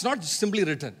be true. It's not simply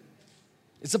written.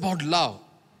 It's about love.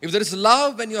 If there is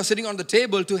love when you are sitting on the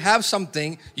table to have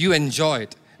something, you enjoy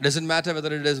it. It doesn't matter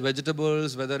whether it is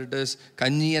vegetables, whether it is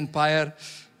kanji and pyre.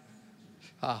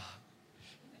 Why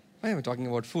am I talking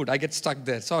about food? I get stuck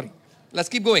there. Sorry. Let's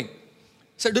keep going.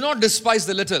 So do not despise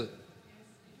the little.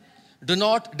 Do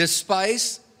not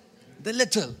despise the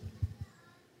little.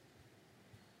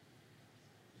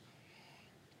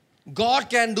 God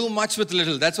can do much with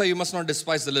little. That's why you must not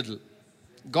despise the little.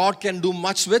 God can do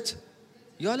much with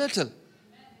your little.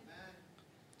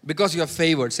 Because you are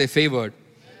favored. Say favored.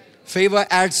 Favor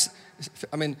adds,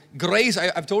 grace,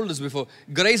 I've told this before.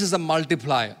 Grace is a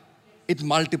multiplier. it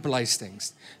multiplies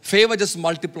things. Favor just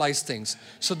multiplies things.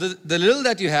 So the little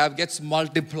that you have gets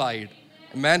multiplied.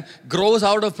 Amen. Grows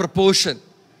out of proportion.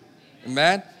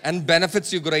 Amen. And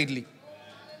benefits you greatly.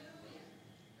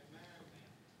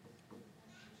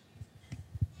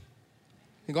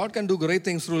 God can do great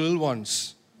things through little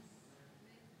ones.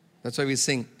 That's why we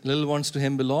sing, little ones to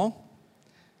Him belong.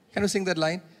 Can you sing that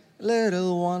line?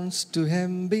 Little ones to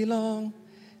Him belong.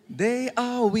 They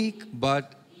are weak,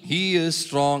 but He is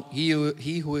strong.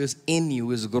 He who is in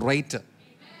you is greater.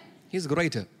 He's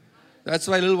greater. That's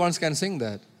why little ones can sing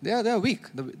that. They are weak.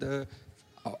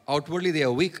 Outwardly they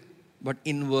are weak, but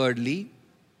inwardly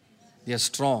they are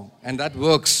strong. And that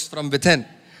works from within.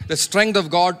 The strength of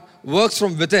God works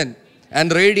from within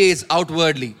and radiates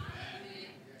outwardly.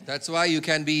 That's why you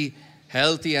can be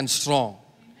healthy and strong.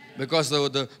 Because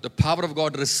the power of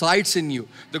God resides in you.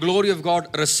 The glory of God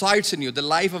resides in you. The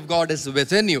life of God is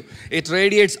within you. It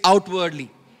radiates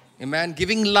outwardly. Amen.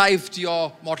 Giving life to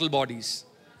your mortal bodies.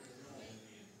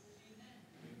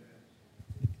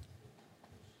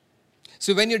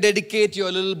 So when you dedicate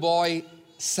your little boy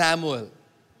Samuel,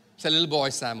 it's a little boy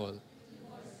Samuel.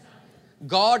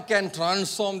 God can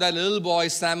transform that little boy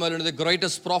Samuel into the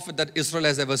greatest prophet that Israel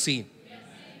has ever seen.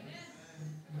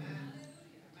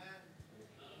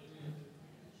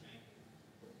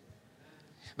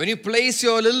 When you place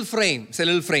your little frame, say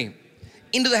little frame,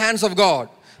 into the hands of God,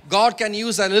 God can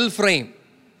use that little frame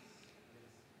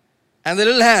and the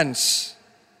little hands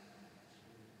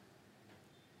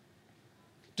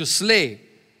to slay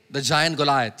the giant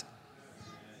Goliath.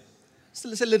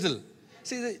 Still, it's a little.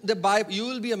 See, the Bible, you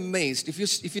will be amazed if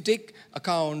you take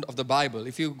account of the Bible,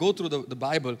 if you go through the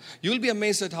Bible, you will be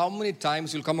amazed at how many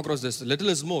times you'll come across this. Little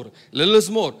is more, little is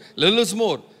more, little is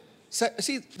more.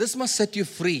 See, this must set you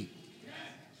free.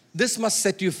 This must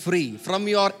set you free from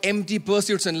your empty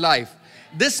pursuits in life.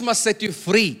 This must set you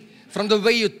free from the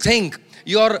way you think,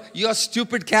 your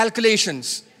stupid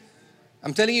calculations.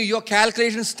 I'm telling you, your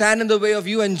calculations stand in the way of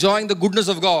you enjoying the goodness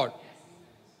of God.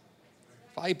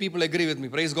 5 people agree with me.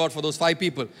 Praise God for those 5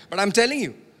 people. But I'm telling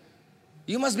you,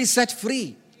 you must be set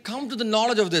free. Come to the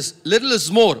knowledge of this. Little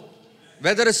is more.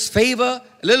 Whether it's favor,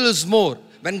 little is more.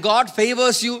 When God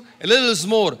favors you, a little is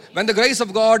more. When the grace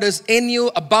of God is in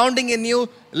you, abounding in you,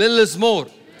 a little is more.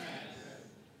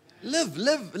 Live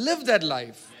that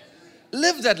life.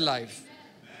 Live that life.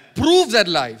 Prove that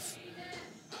life.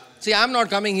 See, I'm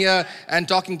not coming here and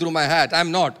talking through my hat.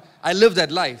 I'm not. I live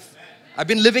that life. I've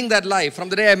been living that life from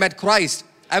the day I met Christ.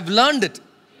 I've learned it.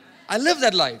 I live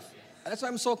that life. That's why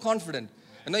I'm so confident.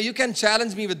 You know, you can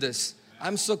challenge me with this.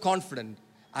 I'm so confident.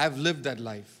 I've lived that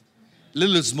life.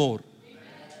 Little is more.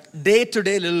 Day to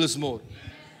day, little is more.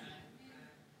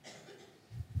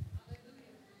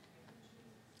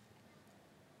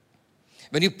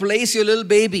 When you place your little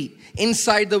baby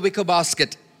inside the wicker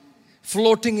basket,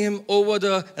 floating him over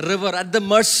the river at the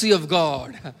mercy of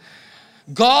God,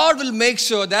 God will make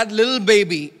sure that little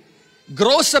baby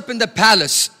grows up in the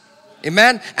palace,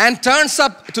 amen, and grows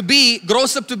up to be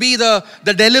the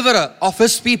deliverer of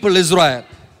His people Israel.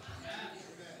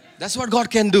 That's what God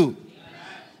can do.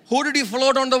 Who did He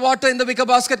float on the water in the wicker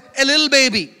basket? A little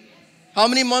baby. How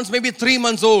many months? Maybe 3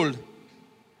 months old.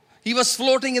 He was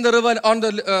floating in the river, on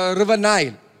the river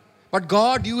Nile. But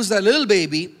God used that little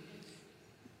baby,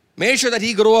 made sure that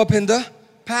he grew up in the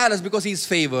palace because he's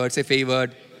favored. Say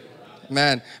favored.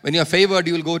 Man, when you're favored,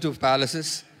 you will go to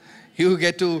palaces. You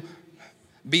get to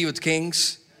be with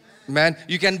kings. Man,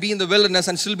 you can be in the wilderness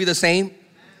and still be the same.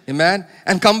 Amen.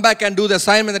 And come back and do the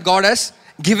assignment that God has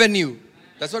given you.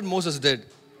 That's what Moses did.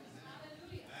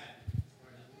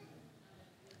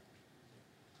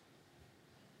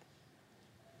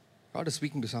 God is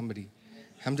speaking to somebody.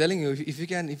 I'm telling you, if you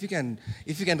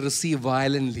can receive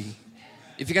violently,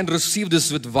 if you can receive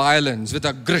this with violence, with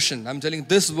aggression, I'm telling you,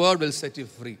 this word will set you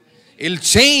free. It'll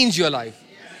change your life.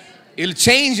 It'll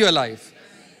change your life.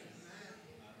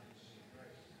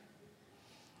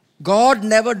 God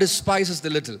never despises the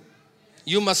little.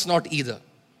 You must not either.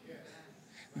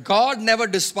 God never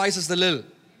despises the little.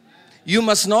 You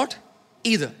must not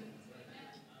either.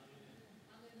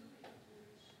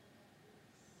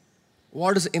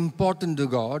 What is important to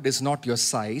God is not your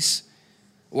size.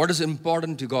 What is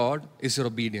important to God is your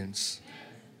obedience.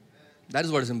 That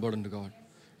is what is important to God.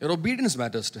 Your obedience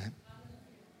matters to Him,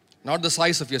 not the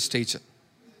size of your stature.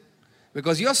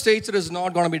 Because your stature is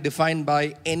not going to be defined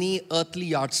by any earthly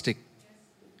yardstick.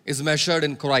 It's measured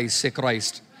in Christ. Say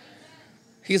Christ.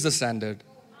 He's the standard.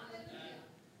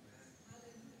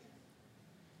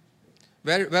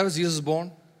 Where was Jesus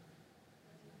born?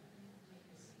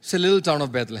 It's a little town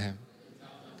of Bethlehem.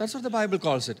 That's what the Bible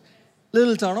calls it.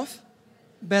 Little town of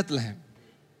Bethlehem.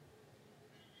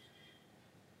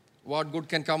 What good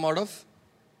can come out of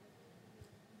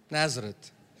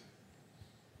Nazareth?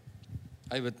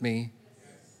 Are you with me?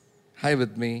 Are you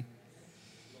with me?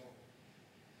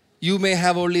 You may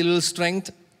have only little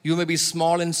strength. You may be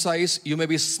small in size. You may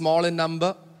be small in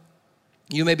number.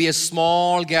 You may be a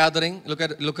small gathering.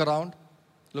 Look around.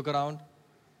 Look around.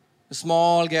 A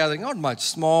small gathering, not much,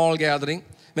 small gathering.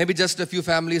 Maybe just a few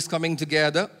families coming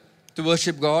together to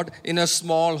worship God in a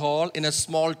small hall in a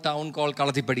small town called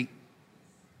Kalathipadi.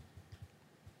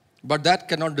 But that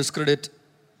cannot discredit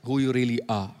who you really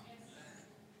are.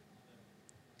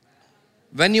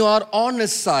 When you are on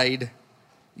His side,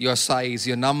 your size,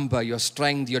 your number, your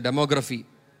strength, your demography,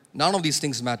 none of these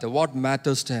things matter. What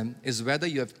matters to Him is whether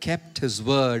you have kept His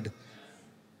word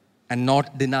and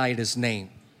not denied His name.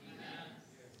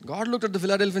 God looked at the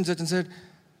Philadelphian church and said,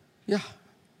 yeah,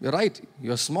 you're right.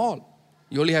 You're small.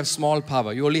 You only have small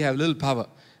power. You only have little power.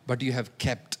 But you have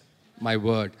kept my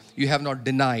word. You have not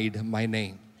denied my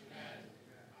name.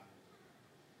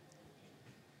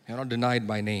 You have not denied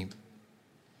my name.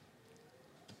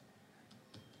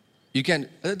 You can,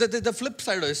 the flip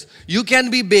side is, you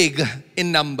can be big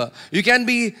in number. You can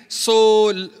be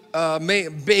so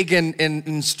big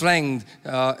in strength,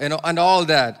 and all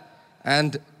that.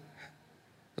 And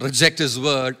reject His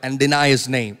word and deny His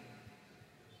name.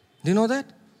 Do you know that?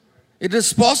 It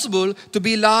is possible to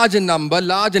be large in number,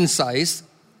 large in size,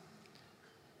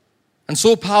 and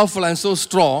so powerful and so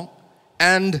strong,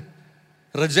 and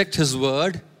reject His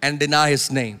word and deny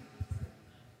His name.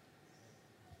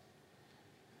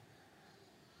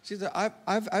 See,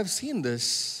 I've seen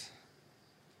this.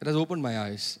 It has opened my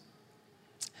eyes.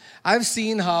 I've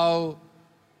seen how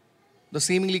the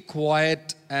seemingly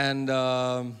quiet and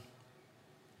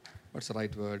what's the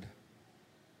right word?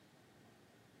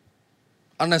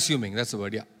 Unassuming, that's the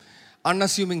word, yeah.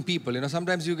 Unassuming people,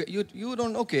 sometimes you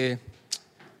don't, okay.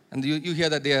 And you hear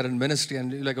that they are in ministry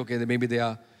and you're like, okay, maybe they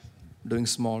are doing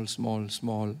small.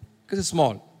 Because it's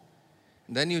small.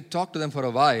 And then you talk to them for a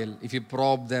while. If you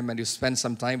probe them and you spend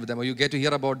some time with them, or you get to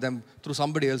hear about them through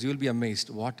somebody else, you'll be amazed.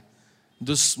 What?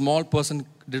 This small person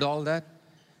did all that?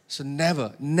 So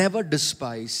never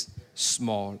despise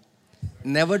small.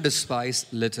 Never despise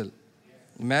little.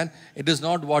 Amen. It is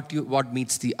not what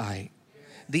meets the eye.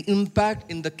 The impact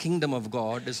in the kingdom of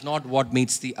God is not what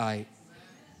meets the eye.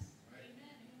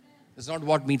 It's not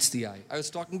what meets the eye. I was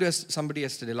talking to somebody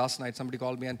yesterday, last night, somebody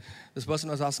called me and this person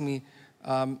was asking me,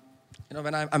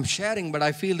 when I'm sharing, but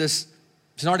I feel it's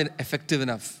not effective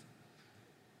enough.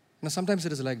 Sometimes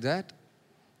it is like that.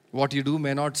 What you do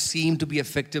may not seem to be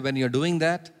effective when you're doing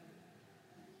that.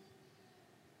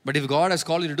 But if God has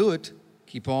called you to do it,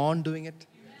 keep on doing it.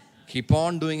 Keep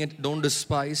on doing it. Don't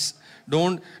despise.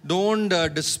 Don't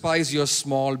despise your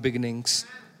small beginnings.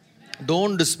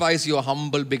 Don't despise your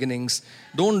humble beginnings.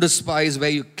 Don't despise where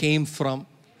you came from.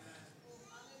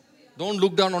 Don't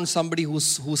look down on somebody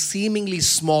who's seemingly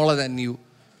smaller than you.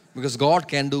 Because God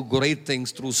can do great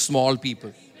things through small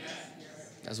people.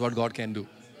 That's what God can do.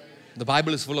 The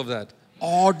Bible is full of that.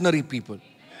 Ordinary people.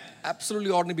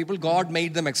 Absolutely ordinary people. God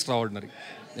made them extraordinary.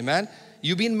 Amen.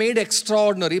 You've been made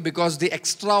extraordinary because the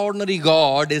extraordinary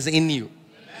God is in you.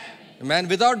 Amen.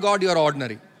 Without God, you're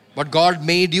ordinary. But God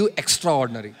made you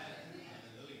extraordinary.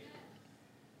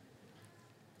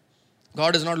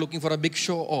 God is not looking for a big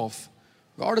show off.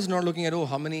 God is not looking at,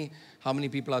 how many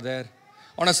people are there.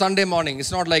 On a Sunday morning,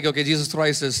 it's not like, okay, Jesus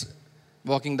Christ is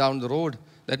walking down the road.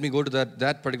 Let me go to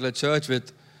that particular church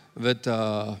with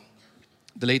the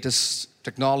latest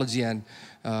technology and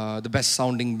the best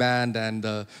sounding band and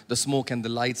the smoke and the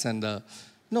lights and the...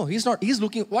 No, He's not. He's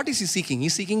looking... What is He seeking?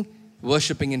 He's seeking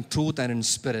worshiping in truth and in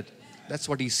spirit. That's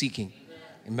what He's seeking.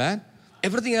 Amen?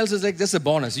 Everything else is like just a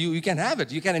bonus. You can have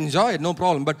it. You can enjoy it. No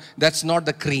problem. But that's not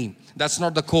the cream. That's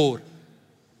not the core.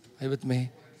 Are you with me?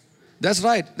 That's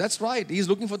right. That's right. He's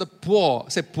looking for the poor.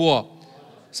 Say poor.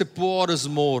 Say poor is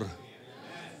more.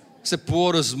 Say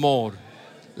poor is more.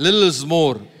 Little is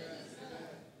more.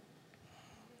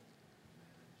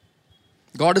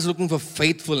 God is looking for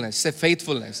faithfulness. Say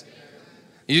faithfulness.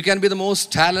 You can be the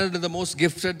most talented, the most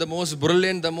gifted, the most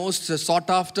brilliant, the most sought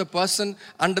after person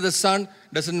under the sun.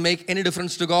 Doesn't make any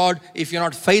difference to God. If you're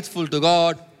not faithful to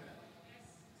God,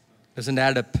 doesn't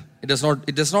add up. It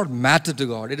does not matter to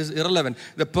God. It is irrelevant.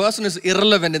 The person is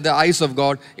irrelevant in the eyes of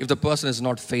God if the person is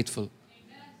not faithful.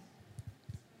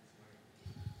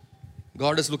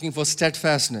 God is looking for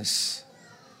steadfastness,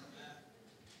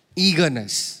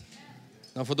 eagerness.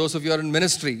 Now, for those of you who are in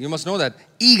ministry, you must know that.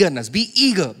 Eagerness. Be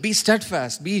eager. Be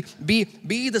steadfast. Be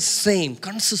the same.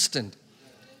 Consistent.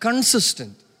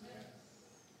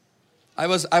 I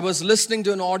was listening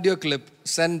to an audio clip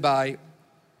sent by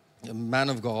a man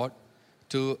of God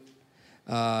to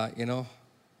a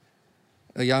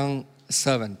young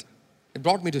servant. It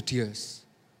brought me to tears.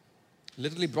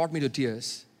 Literally brought me to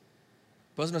tears.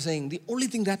 The person was saying, the only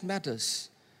thing that matters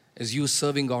is you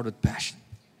serving God with passion.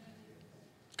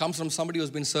 Comes from somebody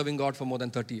who's been serving God for more than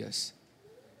 30 years.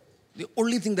 The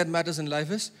only thing that matters in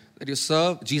life is that you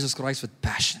serve Jesus Christ with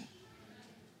passion.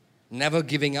 Never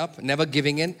giving up, never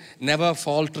giving in, never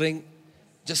faltering.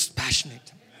 Just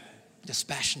passionate. Just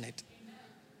passionate.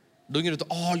 Doing it with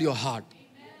all your heart.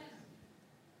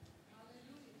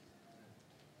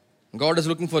 God is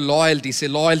looking for loyalty. Say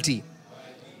loyalty.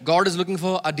 God is looking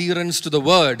for adherence to the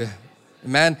word.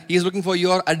 Amen. He is looking for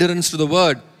your adherence to the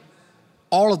word.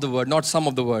 All of the word, not some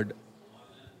of the word.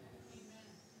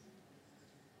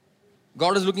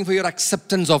 God is looking for your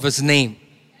acceptance of His name.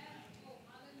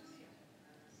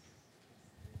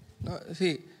 No,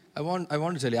 see, I want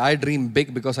to tell you, I dream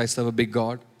big because I serve a big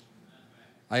God.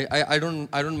 I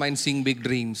don't mind seeing big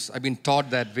dreams. I've been taught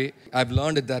that way. I've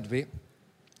learned it that way,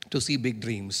 to see big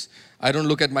dreams. I don't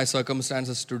look at my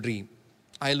circumstances to dream.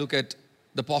 I look at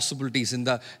the possibilities in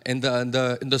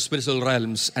the spiritual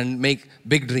realms and make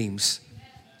big dreams.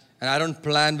 And I don't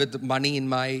plan with money in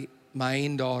my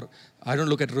mind, or I don't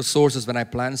look at resources when I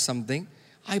plan something.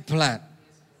 I plan.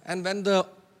 And when the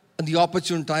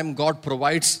opportune time God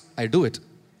provides, I do it.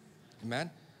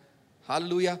 Amen.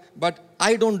 Hallelujah. But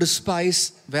I don't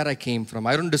despise where I came from.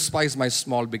 I don't despise my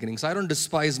small beginnings. I don't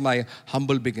despise my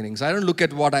humble beginnings. I don't look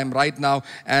at what I'm right now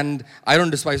and I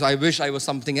don't despise, I wish I was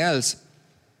something else.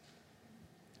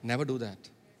 Never do that.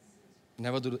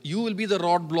 Never do that. You will be the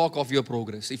roadblock of your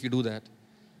progress if you do that.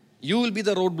 You will be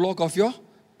the roadblock of your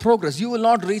progress. You will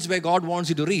not reach where God wants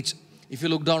you to reach if you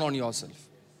look down on yourself.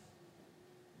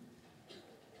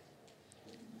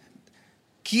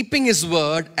 Keeping His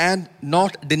word and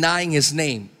not denying His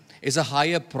name is a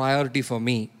higher priority for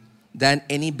me than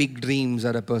any big dreams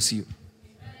that I pursue.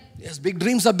 Yes, big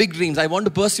dreams are big dreams. I want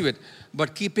to pursue it.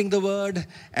 But keeping the word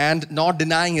and not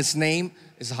denying His name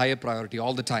is a higher priority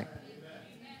all the time.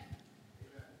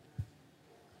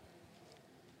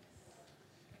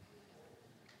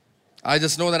 I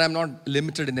just know that I'm not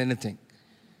limited in anything.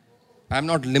 I'm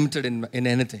not limited in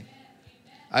anything.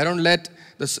 I don't let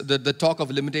the talk of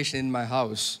limitation in my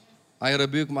house. I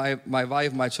rebuke my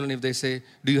wife, my children if they say,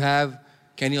 do you have,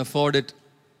 can you afford it?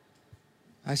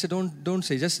 I said, don't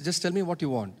say, just tell me what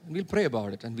you want. And we'll pray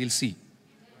about it and we'll see.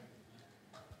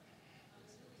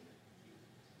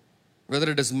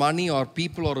 Whether it is money or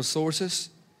people or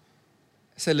resources,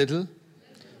 say little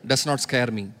does not scare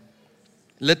me.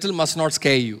 Little must not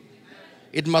scare you.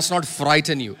 It must not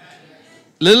frighten you.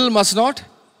 Little must not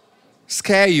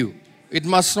scare you. It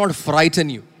must not frighten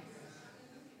you.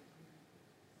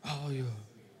 Oh, you.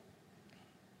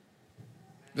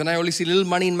 When I only see little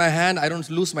money in my hand, I don't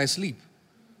lose my sleep.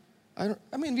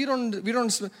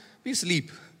 We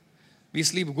sleep. We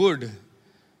sleep good.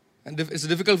 And it's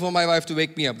difficult for my wife to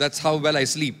wake me up. That's how well I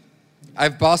sleep.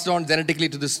 I've passed on genetically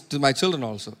to my children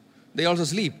also. They also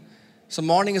sleep. So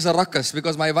morning is a ruckus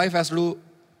because my wife has to do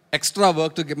extra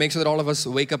work to make sure that all of us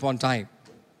wake up on time.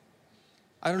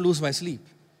 I don't lose my sleep.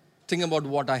 Think about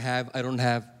what I have, I don't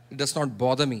have. It does not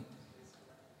bother me.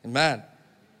 Amen.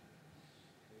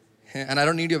 And I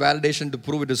don't need your validation to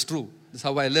prove it is true. This is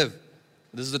how I live.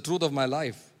 This is the truth of my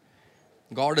life.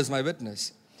 God is my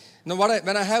witness.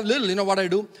 When I have little, you know what I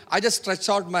do? I just stretch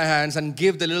out my hands and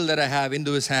give the little that I have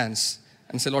into His hands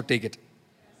and say, Lord, take it.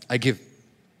 I give.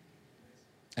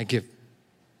 I give.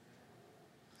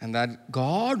 And that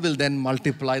God will then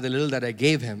multiply the little that I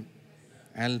gave Him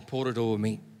and pour it over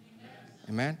me.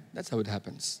 Amen? That's how it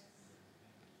happens.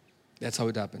 That's how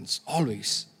it happens.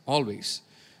 Always. Always.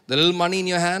 The little money in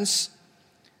your hands,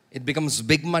 it becomes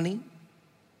big money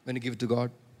when you give it to God.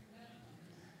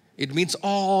 It meets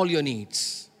all your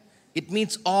needs. It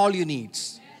meets all your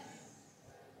needs.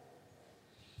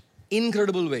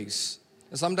 Incredible ways.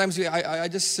 Sometimes I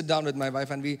just sit down with my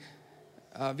wife and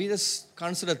we just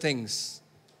consider things.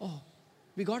 Oh,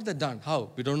 we got that done. How?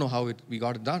 We don't know how we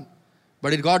got it done.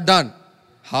 But it got done.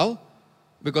 How?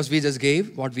 Because we just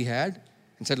gave what we had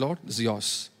and said, Lord, this is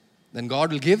yours. Then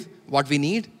God will give what we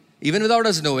need. Even without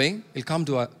us knowing, it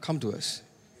will come to us.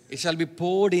 It shall be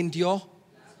poured into your...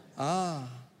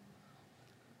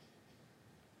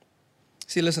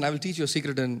 See, listen, I will teach you a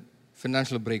secret in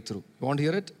financial breakthrough. You want to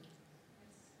hear it?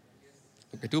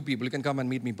 Okay, 2 people. You can come and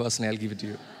meet me personally. I'll give it to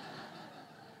you.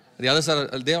 The others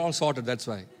they're all sorted, that's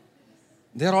why.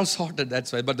 They're all sorted,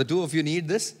 that's why. But the 2 of you need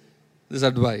this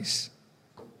advice.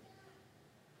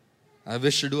 I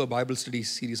wish to do a Bible study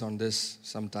series on this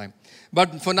sometime.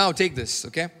 But for now, take this,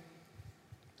 okay?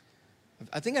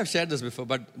 I think I've shared this before,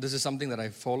 but this is something that I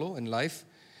follow in life.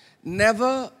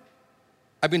 Never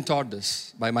I've been taught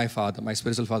this by my father. My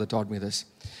spiritual father taught me this.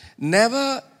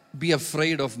 Never be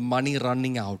afraid of money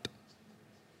running out.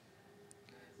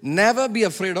 Never be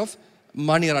afraid of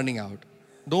money running out.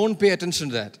 Don't pay attention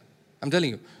to that. I'm telling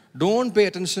you. Don't pay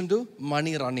attention to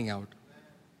money running out.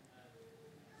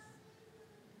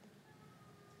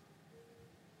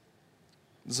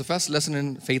 This is the first lesson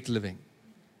in faith living.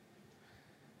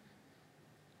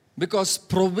 Because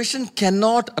provision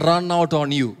cannot run out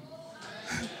on you.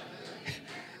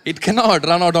 It cannot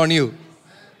run out on you.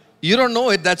 You don't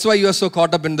know it. That's why you are so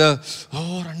caught up in the,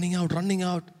 running out, running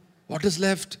out. What is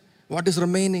left? What is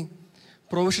remaining?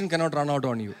 Provision cannot run out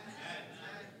on you.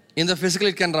 In the physical,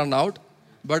 it can run out.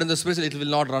 But in the spiritual, it will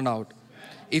not run out.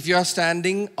 If you are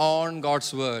standing on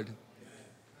God's word,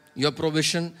 your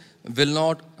provision will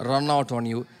not run out on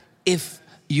you if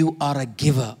you are a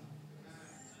giver.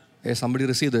 Hey, somebody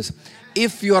receive this.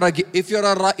 If you're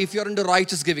into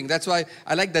righteous giving, that's why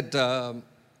I like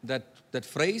that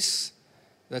phrase,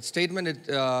 that statement.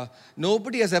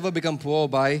 Nobody has ever become poor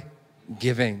by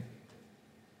giving.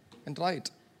 And try it.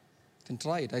 And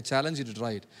try it. I challenge you to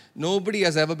try it. Nobody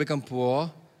has ever become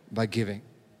poor by giving.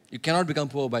 You cannot become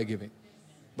poor by giving.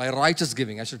 By righteous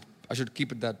giving. I should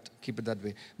keep it that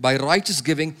way. By righteous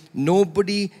giving,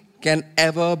 nobody can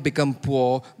ever become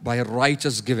poor by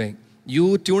righteous giving.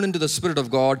 You tune into the Spirit of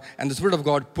God, and the Spirit of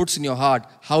God puts in your heart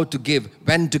how to give,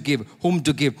 when to give, whom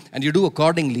to give, and you do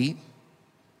accordingly,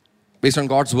 based on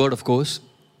God's word, of course.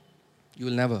 You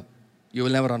will never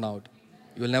run out.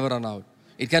 You will never run out.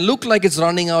 It can look like it's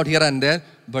running out here and there,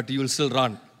 but you will still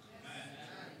run.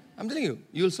 I'm telling you,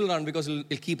 you will still run because it'll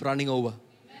keep running over.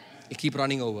 It'll keep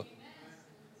running over.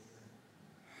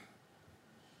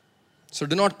 So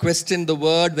do not question the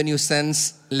word when you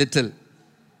sense little.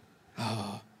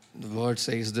 The word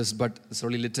says this, but it's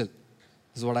only little. This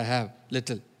is what I have,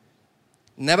 little.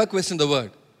 Never question the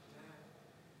word.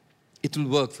 It will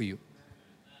work for you.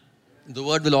 The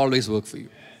word will always work for you.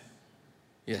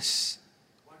 Yes.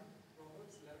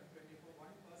 Proverbs 11:24, one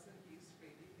person gives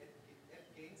freely, yet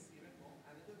gains even more.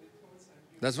 Another withholds and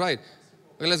gives. That's right.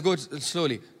 Okay, let's go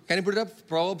slowly. Can you put it up?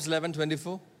 Proverbs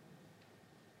 11:24.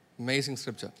 Amazing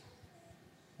scripture.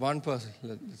 One person.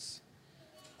 Let's.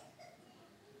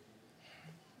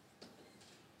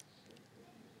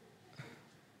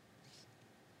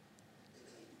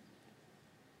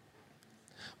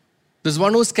 There's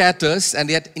one who scatters and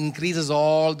yet increases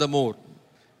all the more.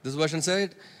 This version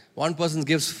said, one person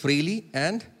gives freely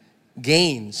and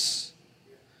gains.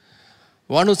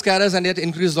 One who scatters and yet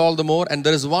increases all the more. And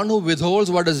there is one who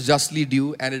withholds what is justly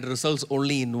due, and it results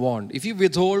only in want. If you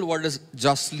withhold what is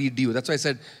justly due, that's why I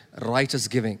said righteous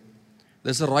giving.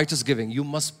 There's a righteous giving. You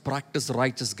must practice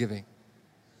righteous giving.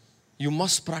 You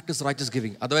must practice righteous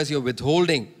giving. Otherwise you're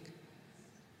withholding.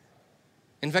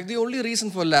 In fact, the only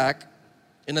reason for lack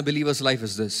in a believer's life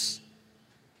is this.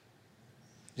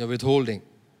 You're withholding.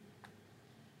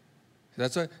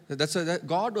 That's why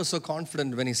God was so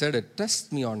confident when He said it.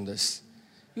 Test me on this.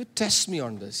 You test me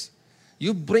on this.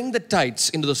 You bring the tithes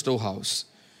into the storehouse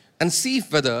and see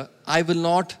whether I will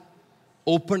not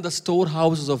open the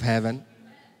storehouses of heaven.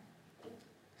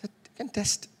 You can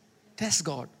test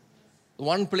God.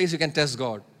 One place you can test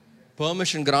God.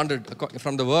 Permission granted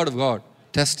from the word of God.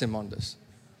 Test Him on this.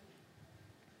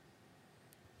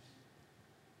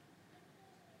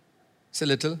 Say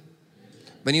little.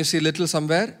 When you see little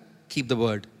somewhere, keep the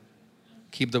word.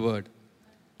 Keep the word.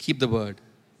 Keep the word.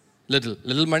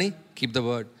 Little money, keep the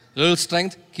word. Little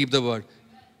strength, keep the word.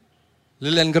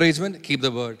 Little encouragement, keep the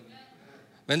word.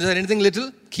 When there's anything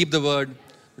little, keep the word.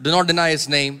 Do not deny His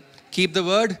name. Keep the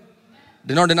word.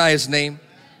 Do not deny His name.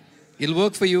 It'll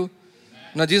work for you.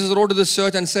 Now Jesus wrote to this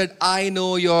church and said, I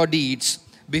know your deeds.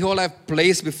 Behold, I have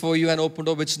placed before you an open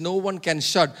door which no one can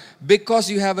shut, because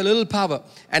you have a little power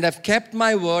and have kept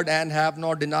my word and have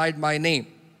not denied my name.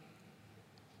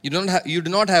 You do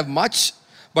not have much,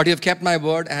 but you have kept my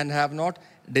word and have not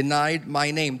denied my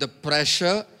name. The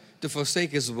pressure to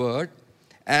forsake His word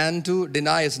and to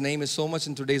deny His name is so much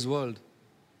in today's world.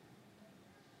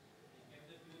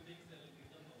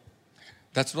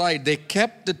 That's right. They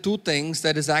kept the two things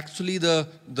that is actually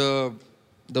the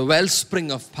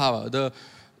wellspring of power, the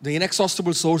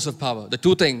inexhaustible source of power. The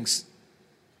two things,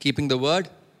 keeping the word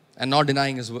and not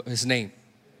denying His name.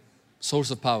 Source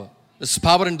of power. There's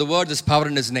power in the word, there's power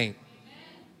in His name.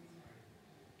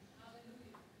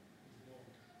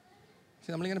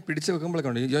 See,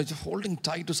 you're holding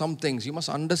tight to some things. You must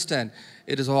understand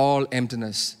it is all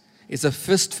emptiness. It's a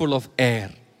fistful of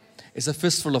air. It's a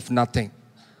fistful of nothing.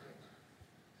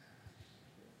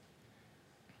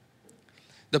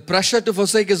 The pressure to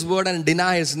forsake His word and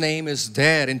deny His name is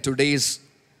there in today's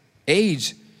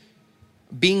age.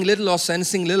 being little or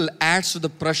sensing little adds to the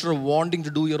pressure of wanting to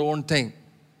do your own thing.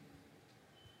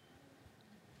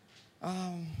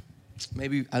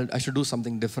 Maybe I should do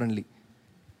something differently.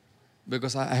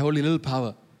 Because I hold a little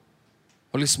power.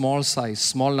 Only small size,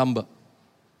 small number.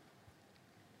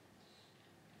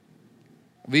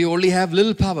 We only have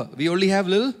little power. We only have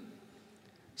little.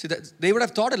 See, that they would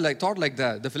have thought like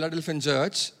that. The Philadelphian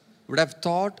church would have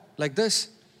thought like this.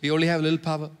 We only have little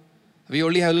power. We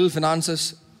only have little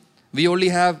finances. We only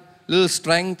have little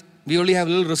strength. We only have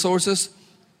little resources.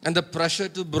 And the pressure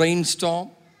to brainstorm.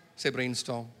 Say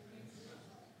brainstorm.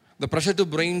 The pressure to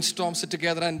brainstorm, sit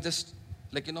together and just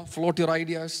float your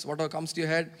ideas, whatever comes to your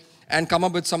head, and come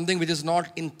up with something which is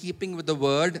not in keeping with the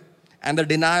word and the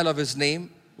denial of his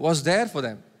name was there for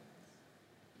them.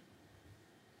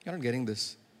 You're not getting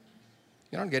this.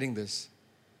 You're not getting this.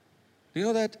 Do you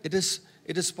know that it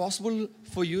is possible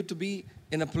for you to be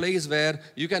in a place where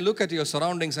you can look at your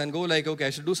surroundings and go like, okay, I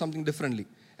should do something differently.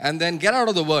 And then get out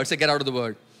of the word. Say, get out of the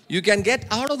word. You can get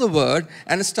out of the word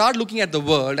and start looking at the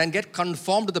world and get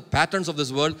conformed to the patterns of this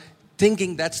world,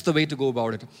 thinking that's the way to go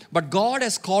about it. But God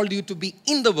has called you to be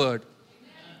in the word.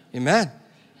 Amen.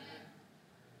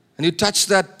 And you touch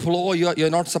that plow, you're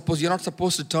not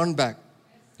supposed to turn back.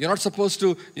 You're not supposed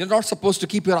to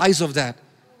keep your eyes off that.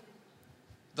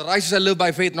 The righteous shall live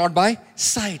by faith, not by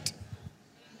sight.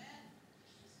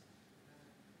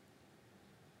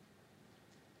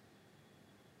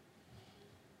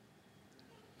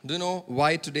 Do you know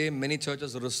why today many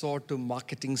churches resort to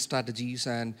marketing strategies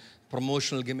and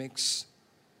promotional gimmicks,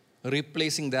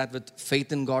 replacing that with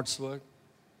faith in God's word?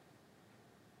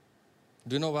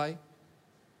 Do you know why?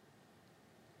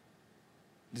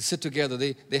 They sit together,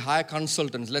 they hire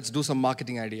consultants. Let's do some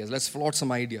marketing ideas. Let's float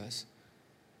some ideas.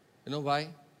 You know why?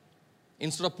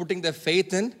 Instead of putting their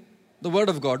faith in the word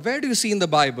of God. Where do you see in the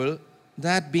Bible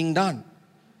that being done?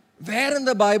 Where in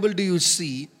the Bible do you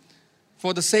see,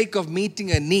 for the sake of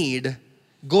meeting a need,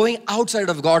 going outside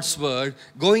of God's word,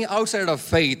 going outside of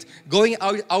faith, going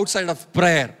outside of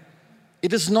prayer?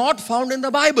 It is not found in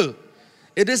the Bible.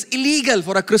 It is illegal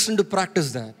for a Christian to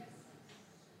practice that.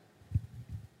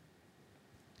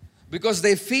 Because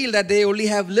they feel that they only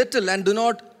have little and do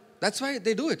not, that's why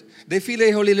they do it. They feel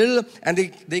they only little and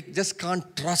they just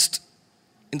can't trust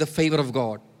in the favor of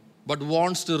God, but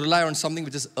wants to rely on something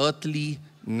which is earthly,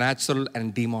 natural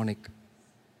and demonic.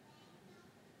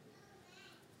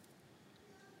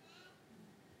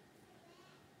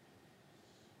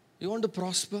 You want to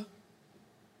prosper?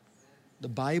 The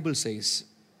Bible says,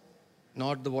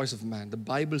 not the voice of man, the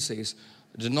Bible says,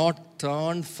 do not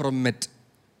turn from it.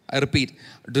 I repeat,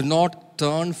 do not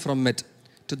turn from it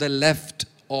to the left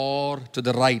or to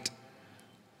the right.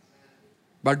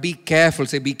 But be careful,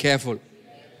 say be careful,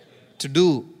 to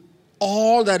do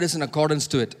all that is in accordance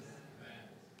to it.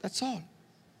 That's all.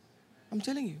 I'm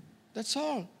telling you, that's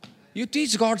all. You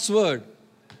teach God's word.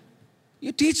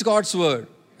 You teach God's word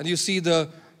and you see the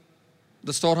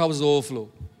storehouse overflow.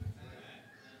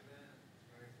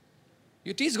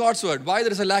 You teach God's word. Why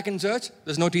there is a lack in church?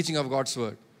 There's no teaching of God's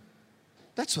word.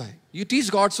 That's why. You teach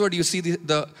God's word, you see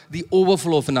the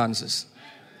overflow of finances.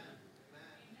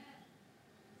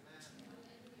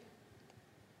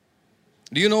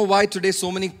 Do you know why today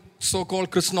so many so-called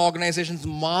Christian organizations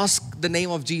mask the name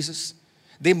of Jesus?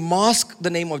 They mask the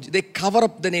name of Jesus. They cover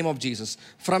up the name of Jesus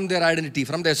from their identity,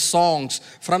 from their songs,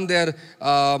 from their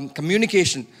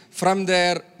communication, from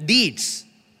their deeds.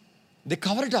 They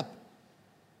cover it up.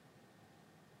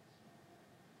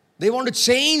 They want to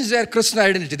change their Christian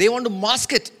identity. They want to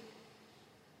mask it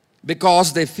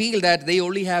because they feel that they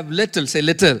only have little, say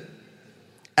little,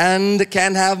 and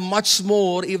can have much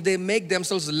more if they make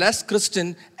themselves less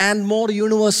Christian and more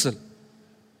universal.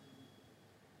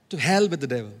 To hell with the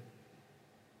devil.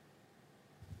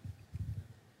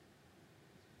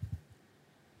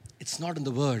 It's not in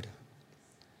the word.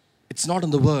 It's not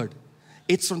in the word.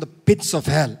 It's from the pits of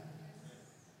hell.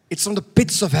 It's from the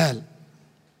pits of hell.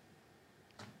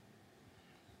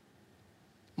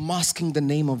 Masking the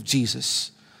name of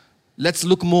Jesus. Let's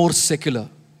look more secular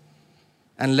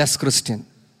and less Christian.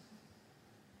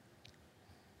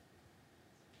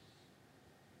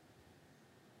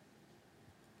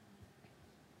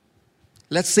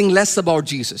 Let's sing less about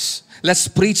Jesus. Let's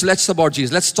preach less about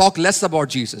Jesus. Let's talk less about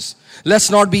Jesus.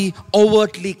 Let's not be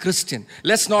overtly Christian.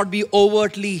 Let's not be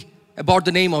overtly about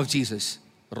the name of Jesus.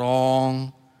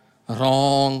 Wrong,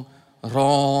 wrong,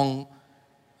 wrong,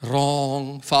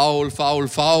 wrong, foul, foul,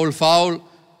 foul, foul.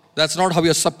 That's not how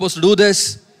you're supposed to do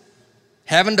this.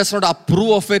 Heaven does not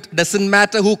approve of it. Doesn't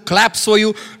matter who claps for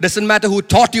you. Doesn't matter who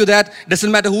taught you that.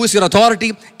 Doesn't matter who is your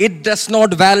authority. It does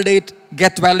not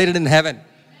get validated in heaven.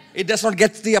 It does not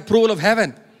get the approval of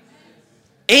heaven.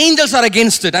 Angels are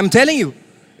against it. I'm telling you.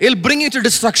 It'll bring you to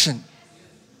destruction.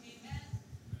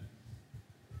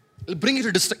 It'll bring you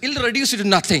to destruction. It'll reduce you to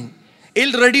nothing.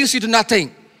 It'll reduce you to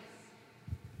nothing.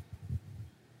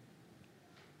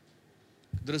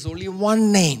 There is only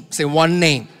one name. Say one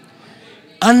name.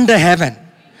 Under heaven.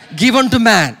 Given to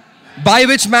man. By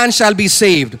which man shall be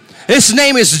saved. His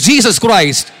name is Jesus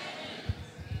Christ.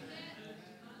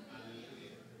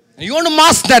 And you want to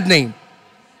mask that name.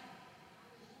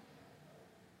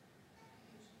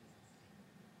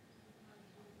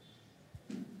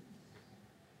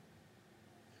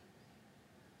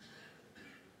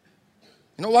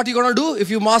 You know what you're going to do? If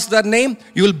you mask that name,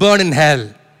 you will burn in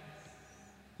hell.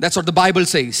 That's what the Bible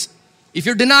says. If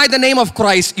you deny the name of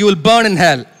Christ, you will burn in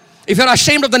hell. If you're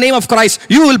ashamed of the name of Christ,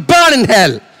 you will burn in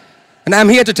hell. And I'm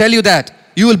here to tell you that.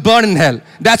 You will burn in hell.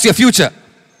 That's your future.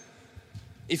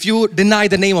 If you deny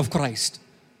the name of Christ.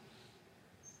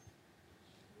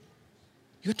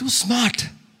 You're too smart.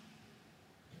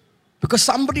 Because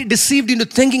somebody deceived you into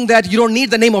thinking that you don't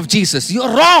need the name of Jesus. You're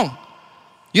wrong.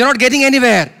 You're not getting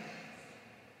anywhere.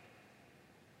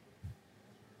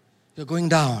 You're going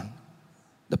down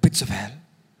the pits of hell.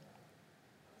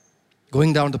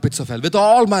 Going down the pits of hell. With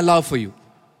all my love for you,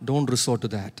 don't resort to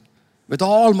that. With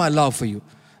all my love for you,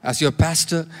 as your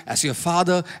pastor, as your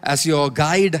father, as your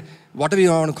guide, whatever you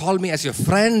want to call me, as your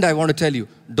friend, I want to tell you,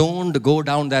 don't go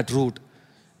down that route.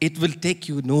 It will take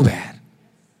you nowhere.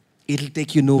 It will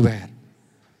take you nowhere.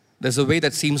 There's a way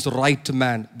that seems right to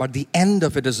man, but the end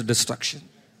of it is a destruction.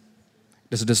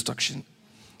 There's a destruction.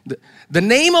 The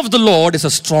name of the Lord is a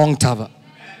strong tower.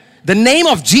 The name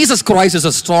of Jesus Christ is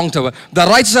a strong tower. The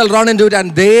righteous shall run into it,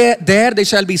 and there they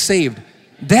shall be saved.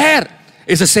 There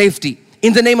is a safety.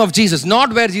 In the name of Jesus.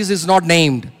 Not where Jesus is not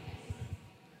named.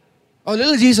 Oh,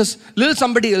 little Jesus. Little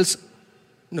somebody else.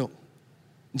 No.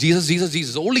 Jesus, Jesus,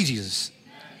 Jesus. Only Jesus.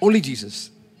 Only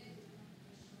Jesus.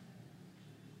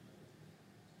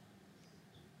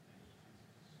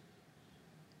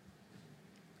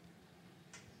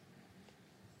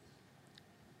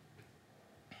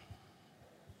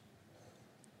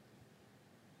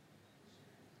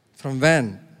 From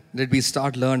when did we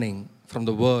start learning from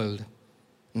the world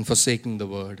and forsaking the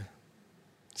word?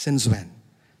 Since when?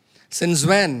 Since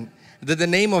when did the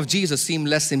name of Jesus seem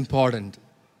less important?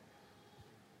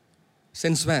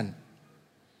 Since when?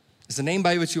 Is the name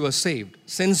by which you were saved?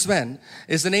 Since when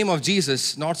is the name of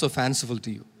Jesus not so fanciful to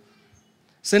you?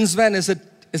 Since when is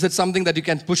it something that you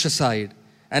can push aside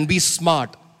and be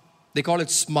smart? They call it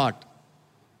smart.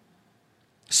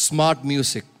 Smart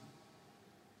music.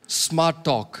 Smart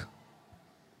talk.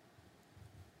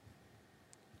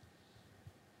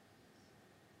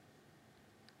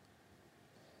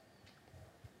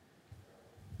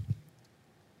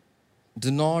 Do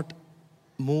not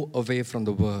move away from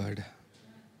the word.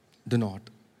 Do not.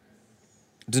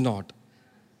 Do not.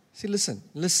 See, listen.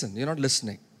 You're not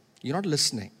listening. You're not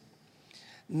listening.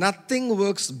 Nothing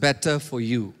works better for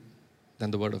you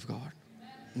than the word of God.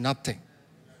 Nothing.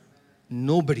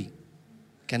 Nobody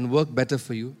can work better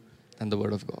for you than the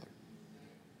word of God.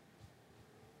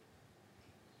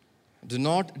 Do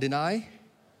not deny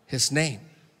his name.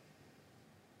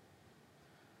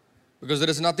 Because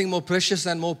there is nothing more precious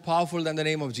and more powerful than the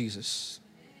name of Jesus.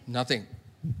 Nothing.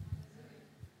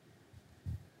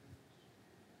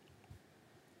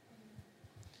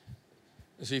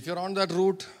 So if you're on that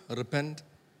route, repent,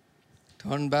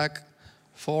 turn back,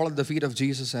 fall at the feet of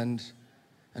Jesus and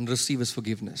receive his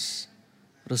forgiveness.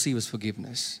 Receive his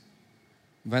forgiveness.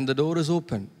 When the door is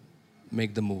open,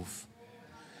 make the move.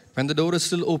 When the door is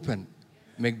still open,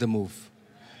 make the move.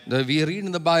 We read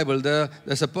in the Bible,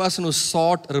 there's a person who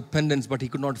sought repentance, but he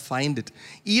could not find it.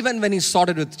 Even when he sought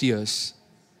it with tears.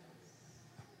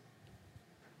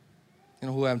 You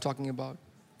know who I'm talking about?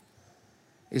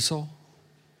 Esau.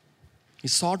 He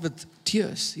sought with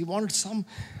tears. He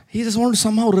just wanted to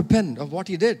somehow repent of what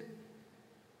he did.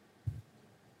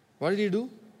 What did he do?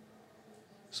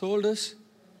 Sold his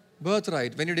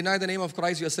birthright. When you deny the name of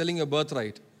Christ, you're selling your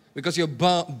birthright. Because you're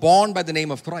born by the name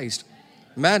of Christ.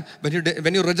 Man, when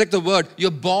you reject the word,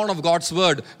 you're born of God's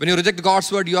word. When you reject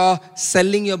God's word, you are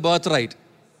selling your birthright.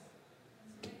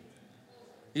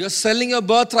 You're selling your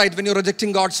birthright when you're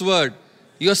rejecting God's word.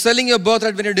 You're selling your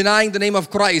birthright when you're denying the name of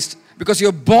Christ. Because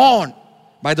you're born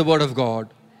by the word of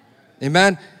God.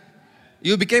 Amen.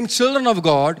 You became children of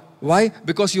God. Why?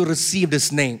 Because you received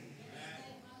his name.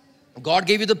 God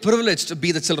gave you the privilege to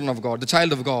be the children of God, the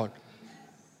child of God.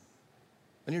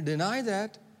 When you deny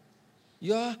that,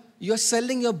 you're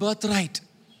selling your birthright.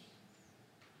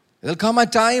 There'll come a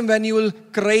time when you will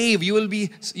crave, you will be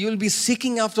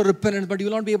seeking after repentance, but you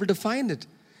will not be able to find it.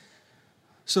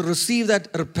 So receive that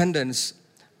repentance.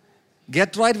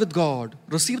 Get right with God.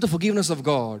 Receive the forgiveness of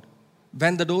God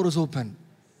when the door is open.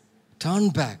 Turn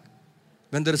back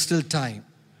when there is still time.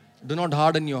 Do not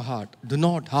harden your heart. Do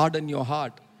not harden your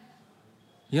heart.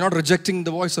 You're not rejecting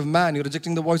the voice of man. You're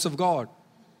rejecting the voice of God.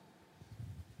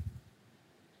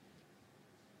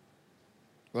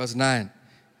 Verse 9.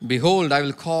 Behold, I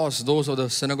will cause those of the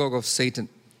synagogue of Satan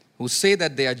who say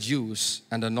that they are Jews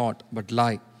and are not, but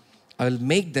lie. I will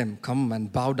make them come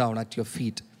and bow down at your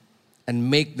feet and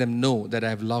make them know that I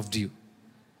have loved you.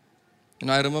 You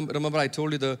know, I remember I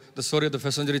told you the story of the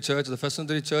first century church. The first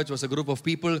century church was a group of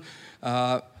people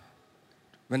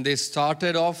when they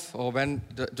started off, or when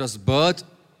it was birth,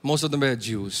 most of them were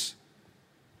Jews.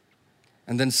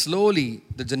 And then slowly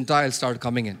the Gentiles started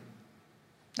coming in.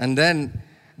 And then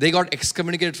they got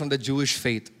excommunicated from the Jewish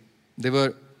faith. They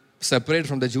were separated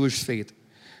from the Jewish faith.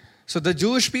 So the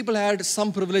Jewish people had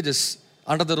some privileges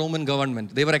under the Roman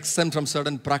government. They were exempt from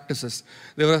certain practices.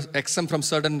 They were exempt from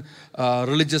certain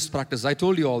religious practices. I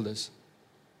told you all this.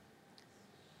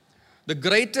 The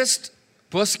greatest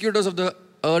persecutors of the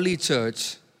early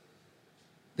church,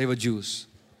 they were Jews.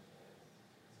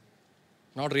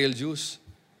 Not real Jews.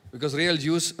 Because real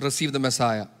Jews received the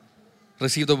Messiah.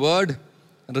 Received the word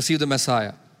and received the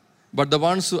Messiah. But the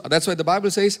ones who, that's why the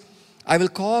Bible says, I will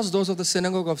cause those of the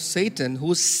synagogue of Satan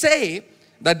who say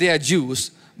that they are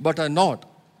Jews but are not.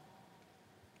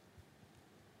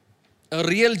 A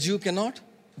real Jew cannot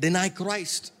deny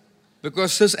Christ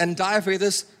because his entire faith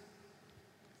is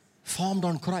formed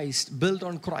on Christ, built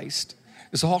on Christ.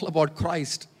 It's all about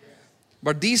Christ.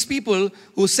 But these people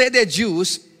who say they're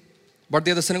Jews, but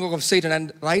they're the synagogue of Satan,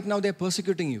 and right now they're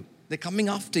persecuting you. They're coming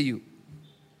after you.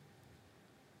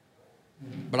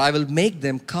 But I will make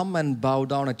them come and bow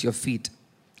down at your feet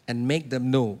and make them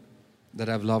know that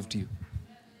I've loved you.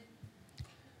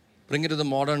 Bring it to the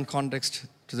modern context,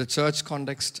 to the church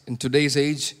context. In today's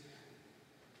age,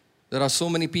 there are so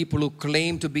many people who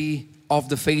claim to be of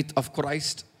the faith of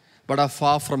Christ, but are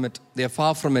far from it. They are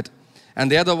far from it.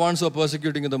 And they are the ones who are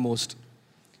persecuting you the most.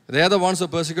 They are the ones who are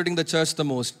persecuting the church the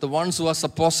most. The ones who are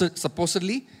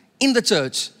supposedly in the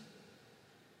church.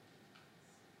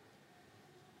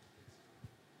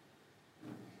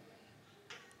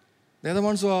 They're the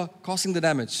ones who are causing the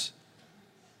damage.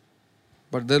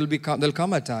 But there'll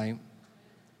come a time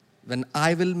when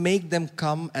I will make them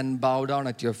come and bow down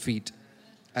at your feet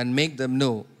and make them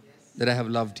know that I have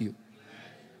loved you.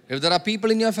 If there are people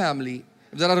in your family,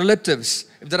 if there are relatives,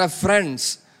 if there are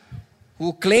friends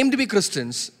who claim to be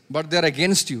Christians, but they're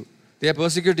against you, they are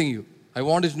persecuting you, I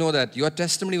want you to know that your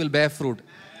testimony will bear fruit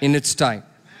in its time.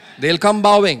 They'll come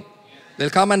bowing.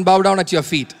 They'll come and bow down at your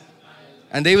feet.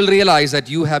 And they will realize that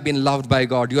you have been loved by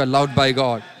God. You are loved by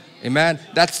God. Amen.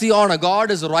 That's the honor. God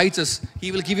is righteous.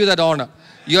 He will give you that honor.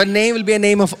 Your name will be a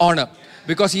name of honor.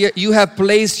 Because you have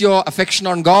placed your affection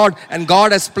on God. And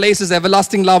God has placed His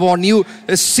everlasting love on you.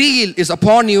 His seal is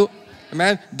upon you.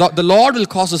 Amen. The Lord will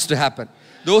cause this to happen.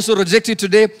 Those who reject you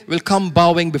today will come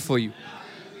bowing before you.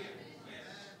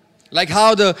 Like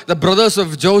how the brothers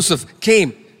of Joseph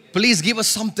came. Please give us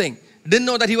something. Didn't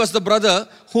know that he was the brother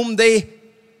whom say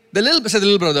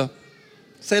little brother.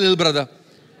 Say little brother.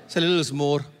 Say little is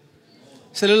more.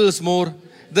 Say little is more.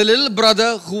 The little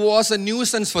brother who was a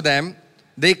nuisance for them,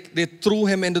 they threw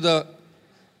him into the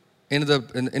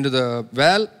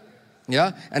well,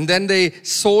 yeah, and then they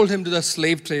sold him to the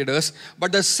slave traders.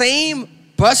 But the same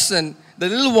person, the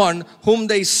little one whom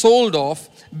they sold off,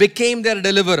 became their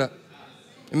deliverer.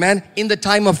 Amen. In the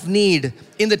time of need,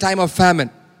 in the time of famine.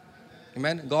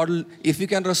 Amen. God will, if you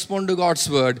can respond to God's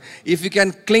word, if you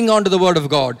can cling on to the word of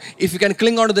God, if you can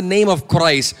cling on to the name of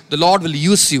Christ, the Lord will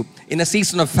use you in a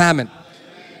season of famine.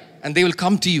 And they will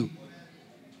come to you.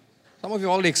 Some of you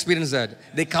already experienced that.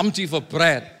 They come to you for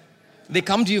prayer. They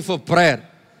come to you for prayer.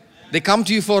 They come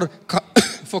to you for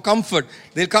comfort.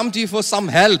 They'll come to you for some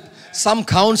help, some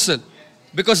counsel.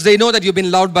 Because they know that you've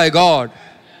been loved by God.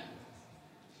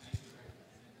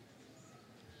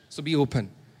 So be open.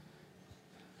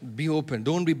 Be open.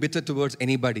 Don't be bitter towards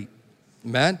anybody.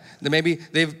 Man,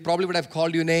 they probably would have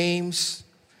called you names.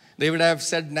 They would have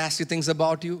said nasty things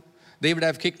about you. They would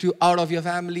have kicked you out of your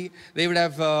family. They would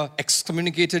have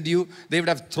excommunicated you. They would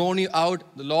have thrown you out.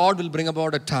 The Lord will bring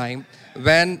about a time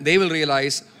when they will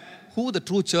realize who the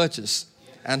true church is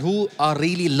and who are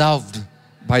really loved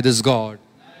by this God.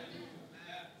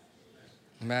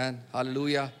 Amen.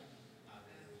 Hallelujah.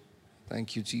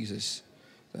 Thank you, Jesus.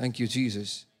 Thank you,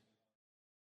 Jesus.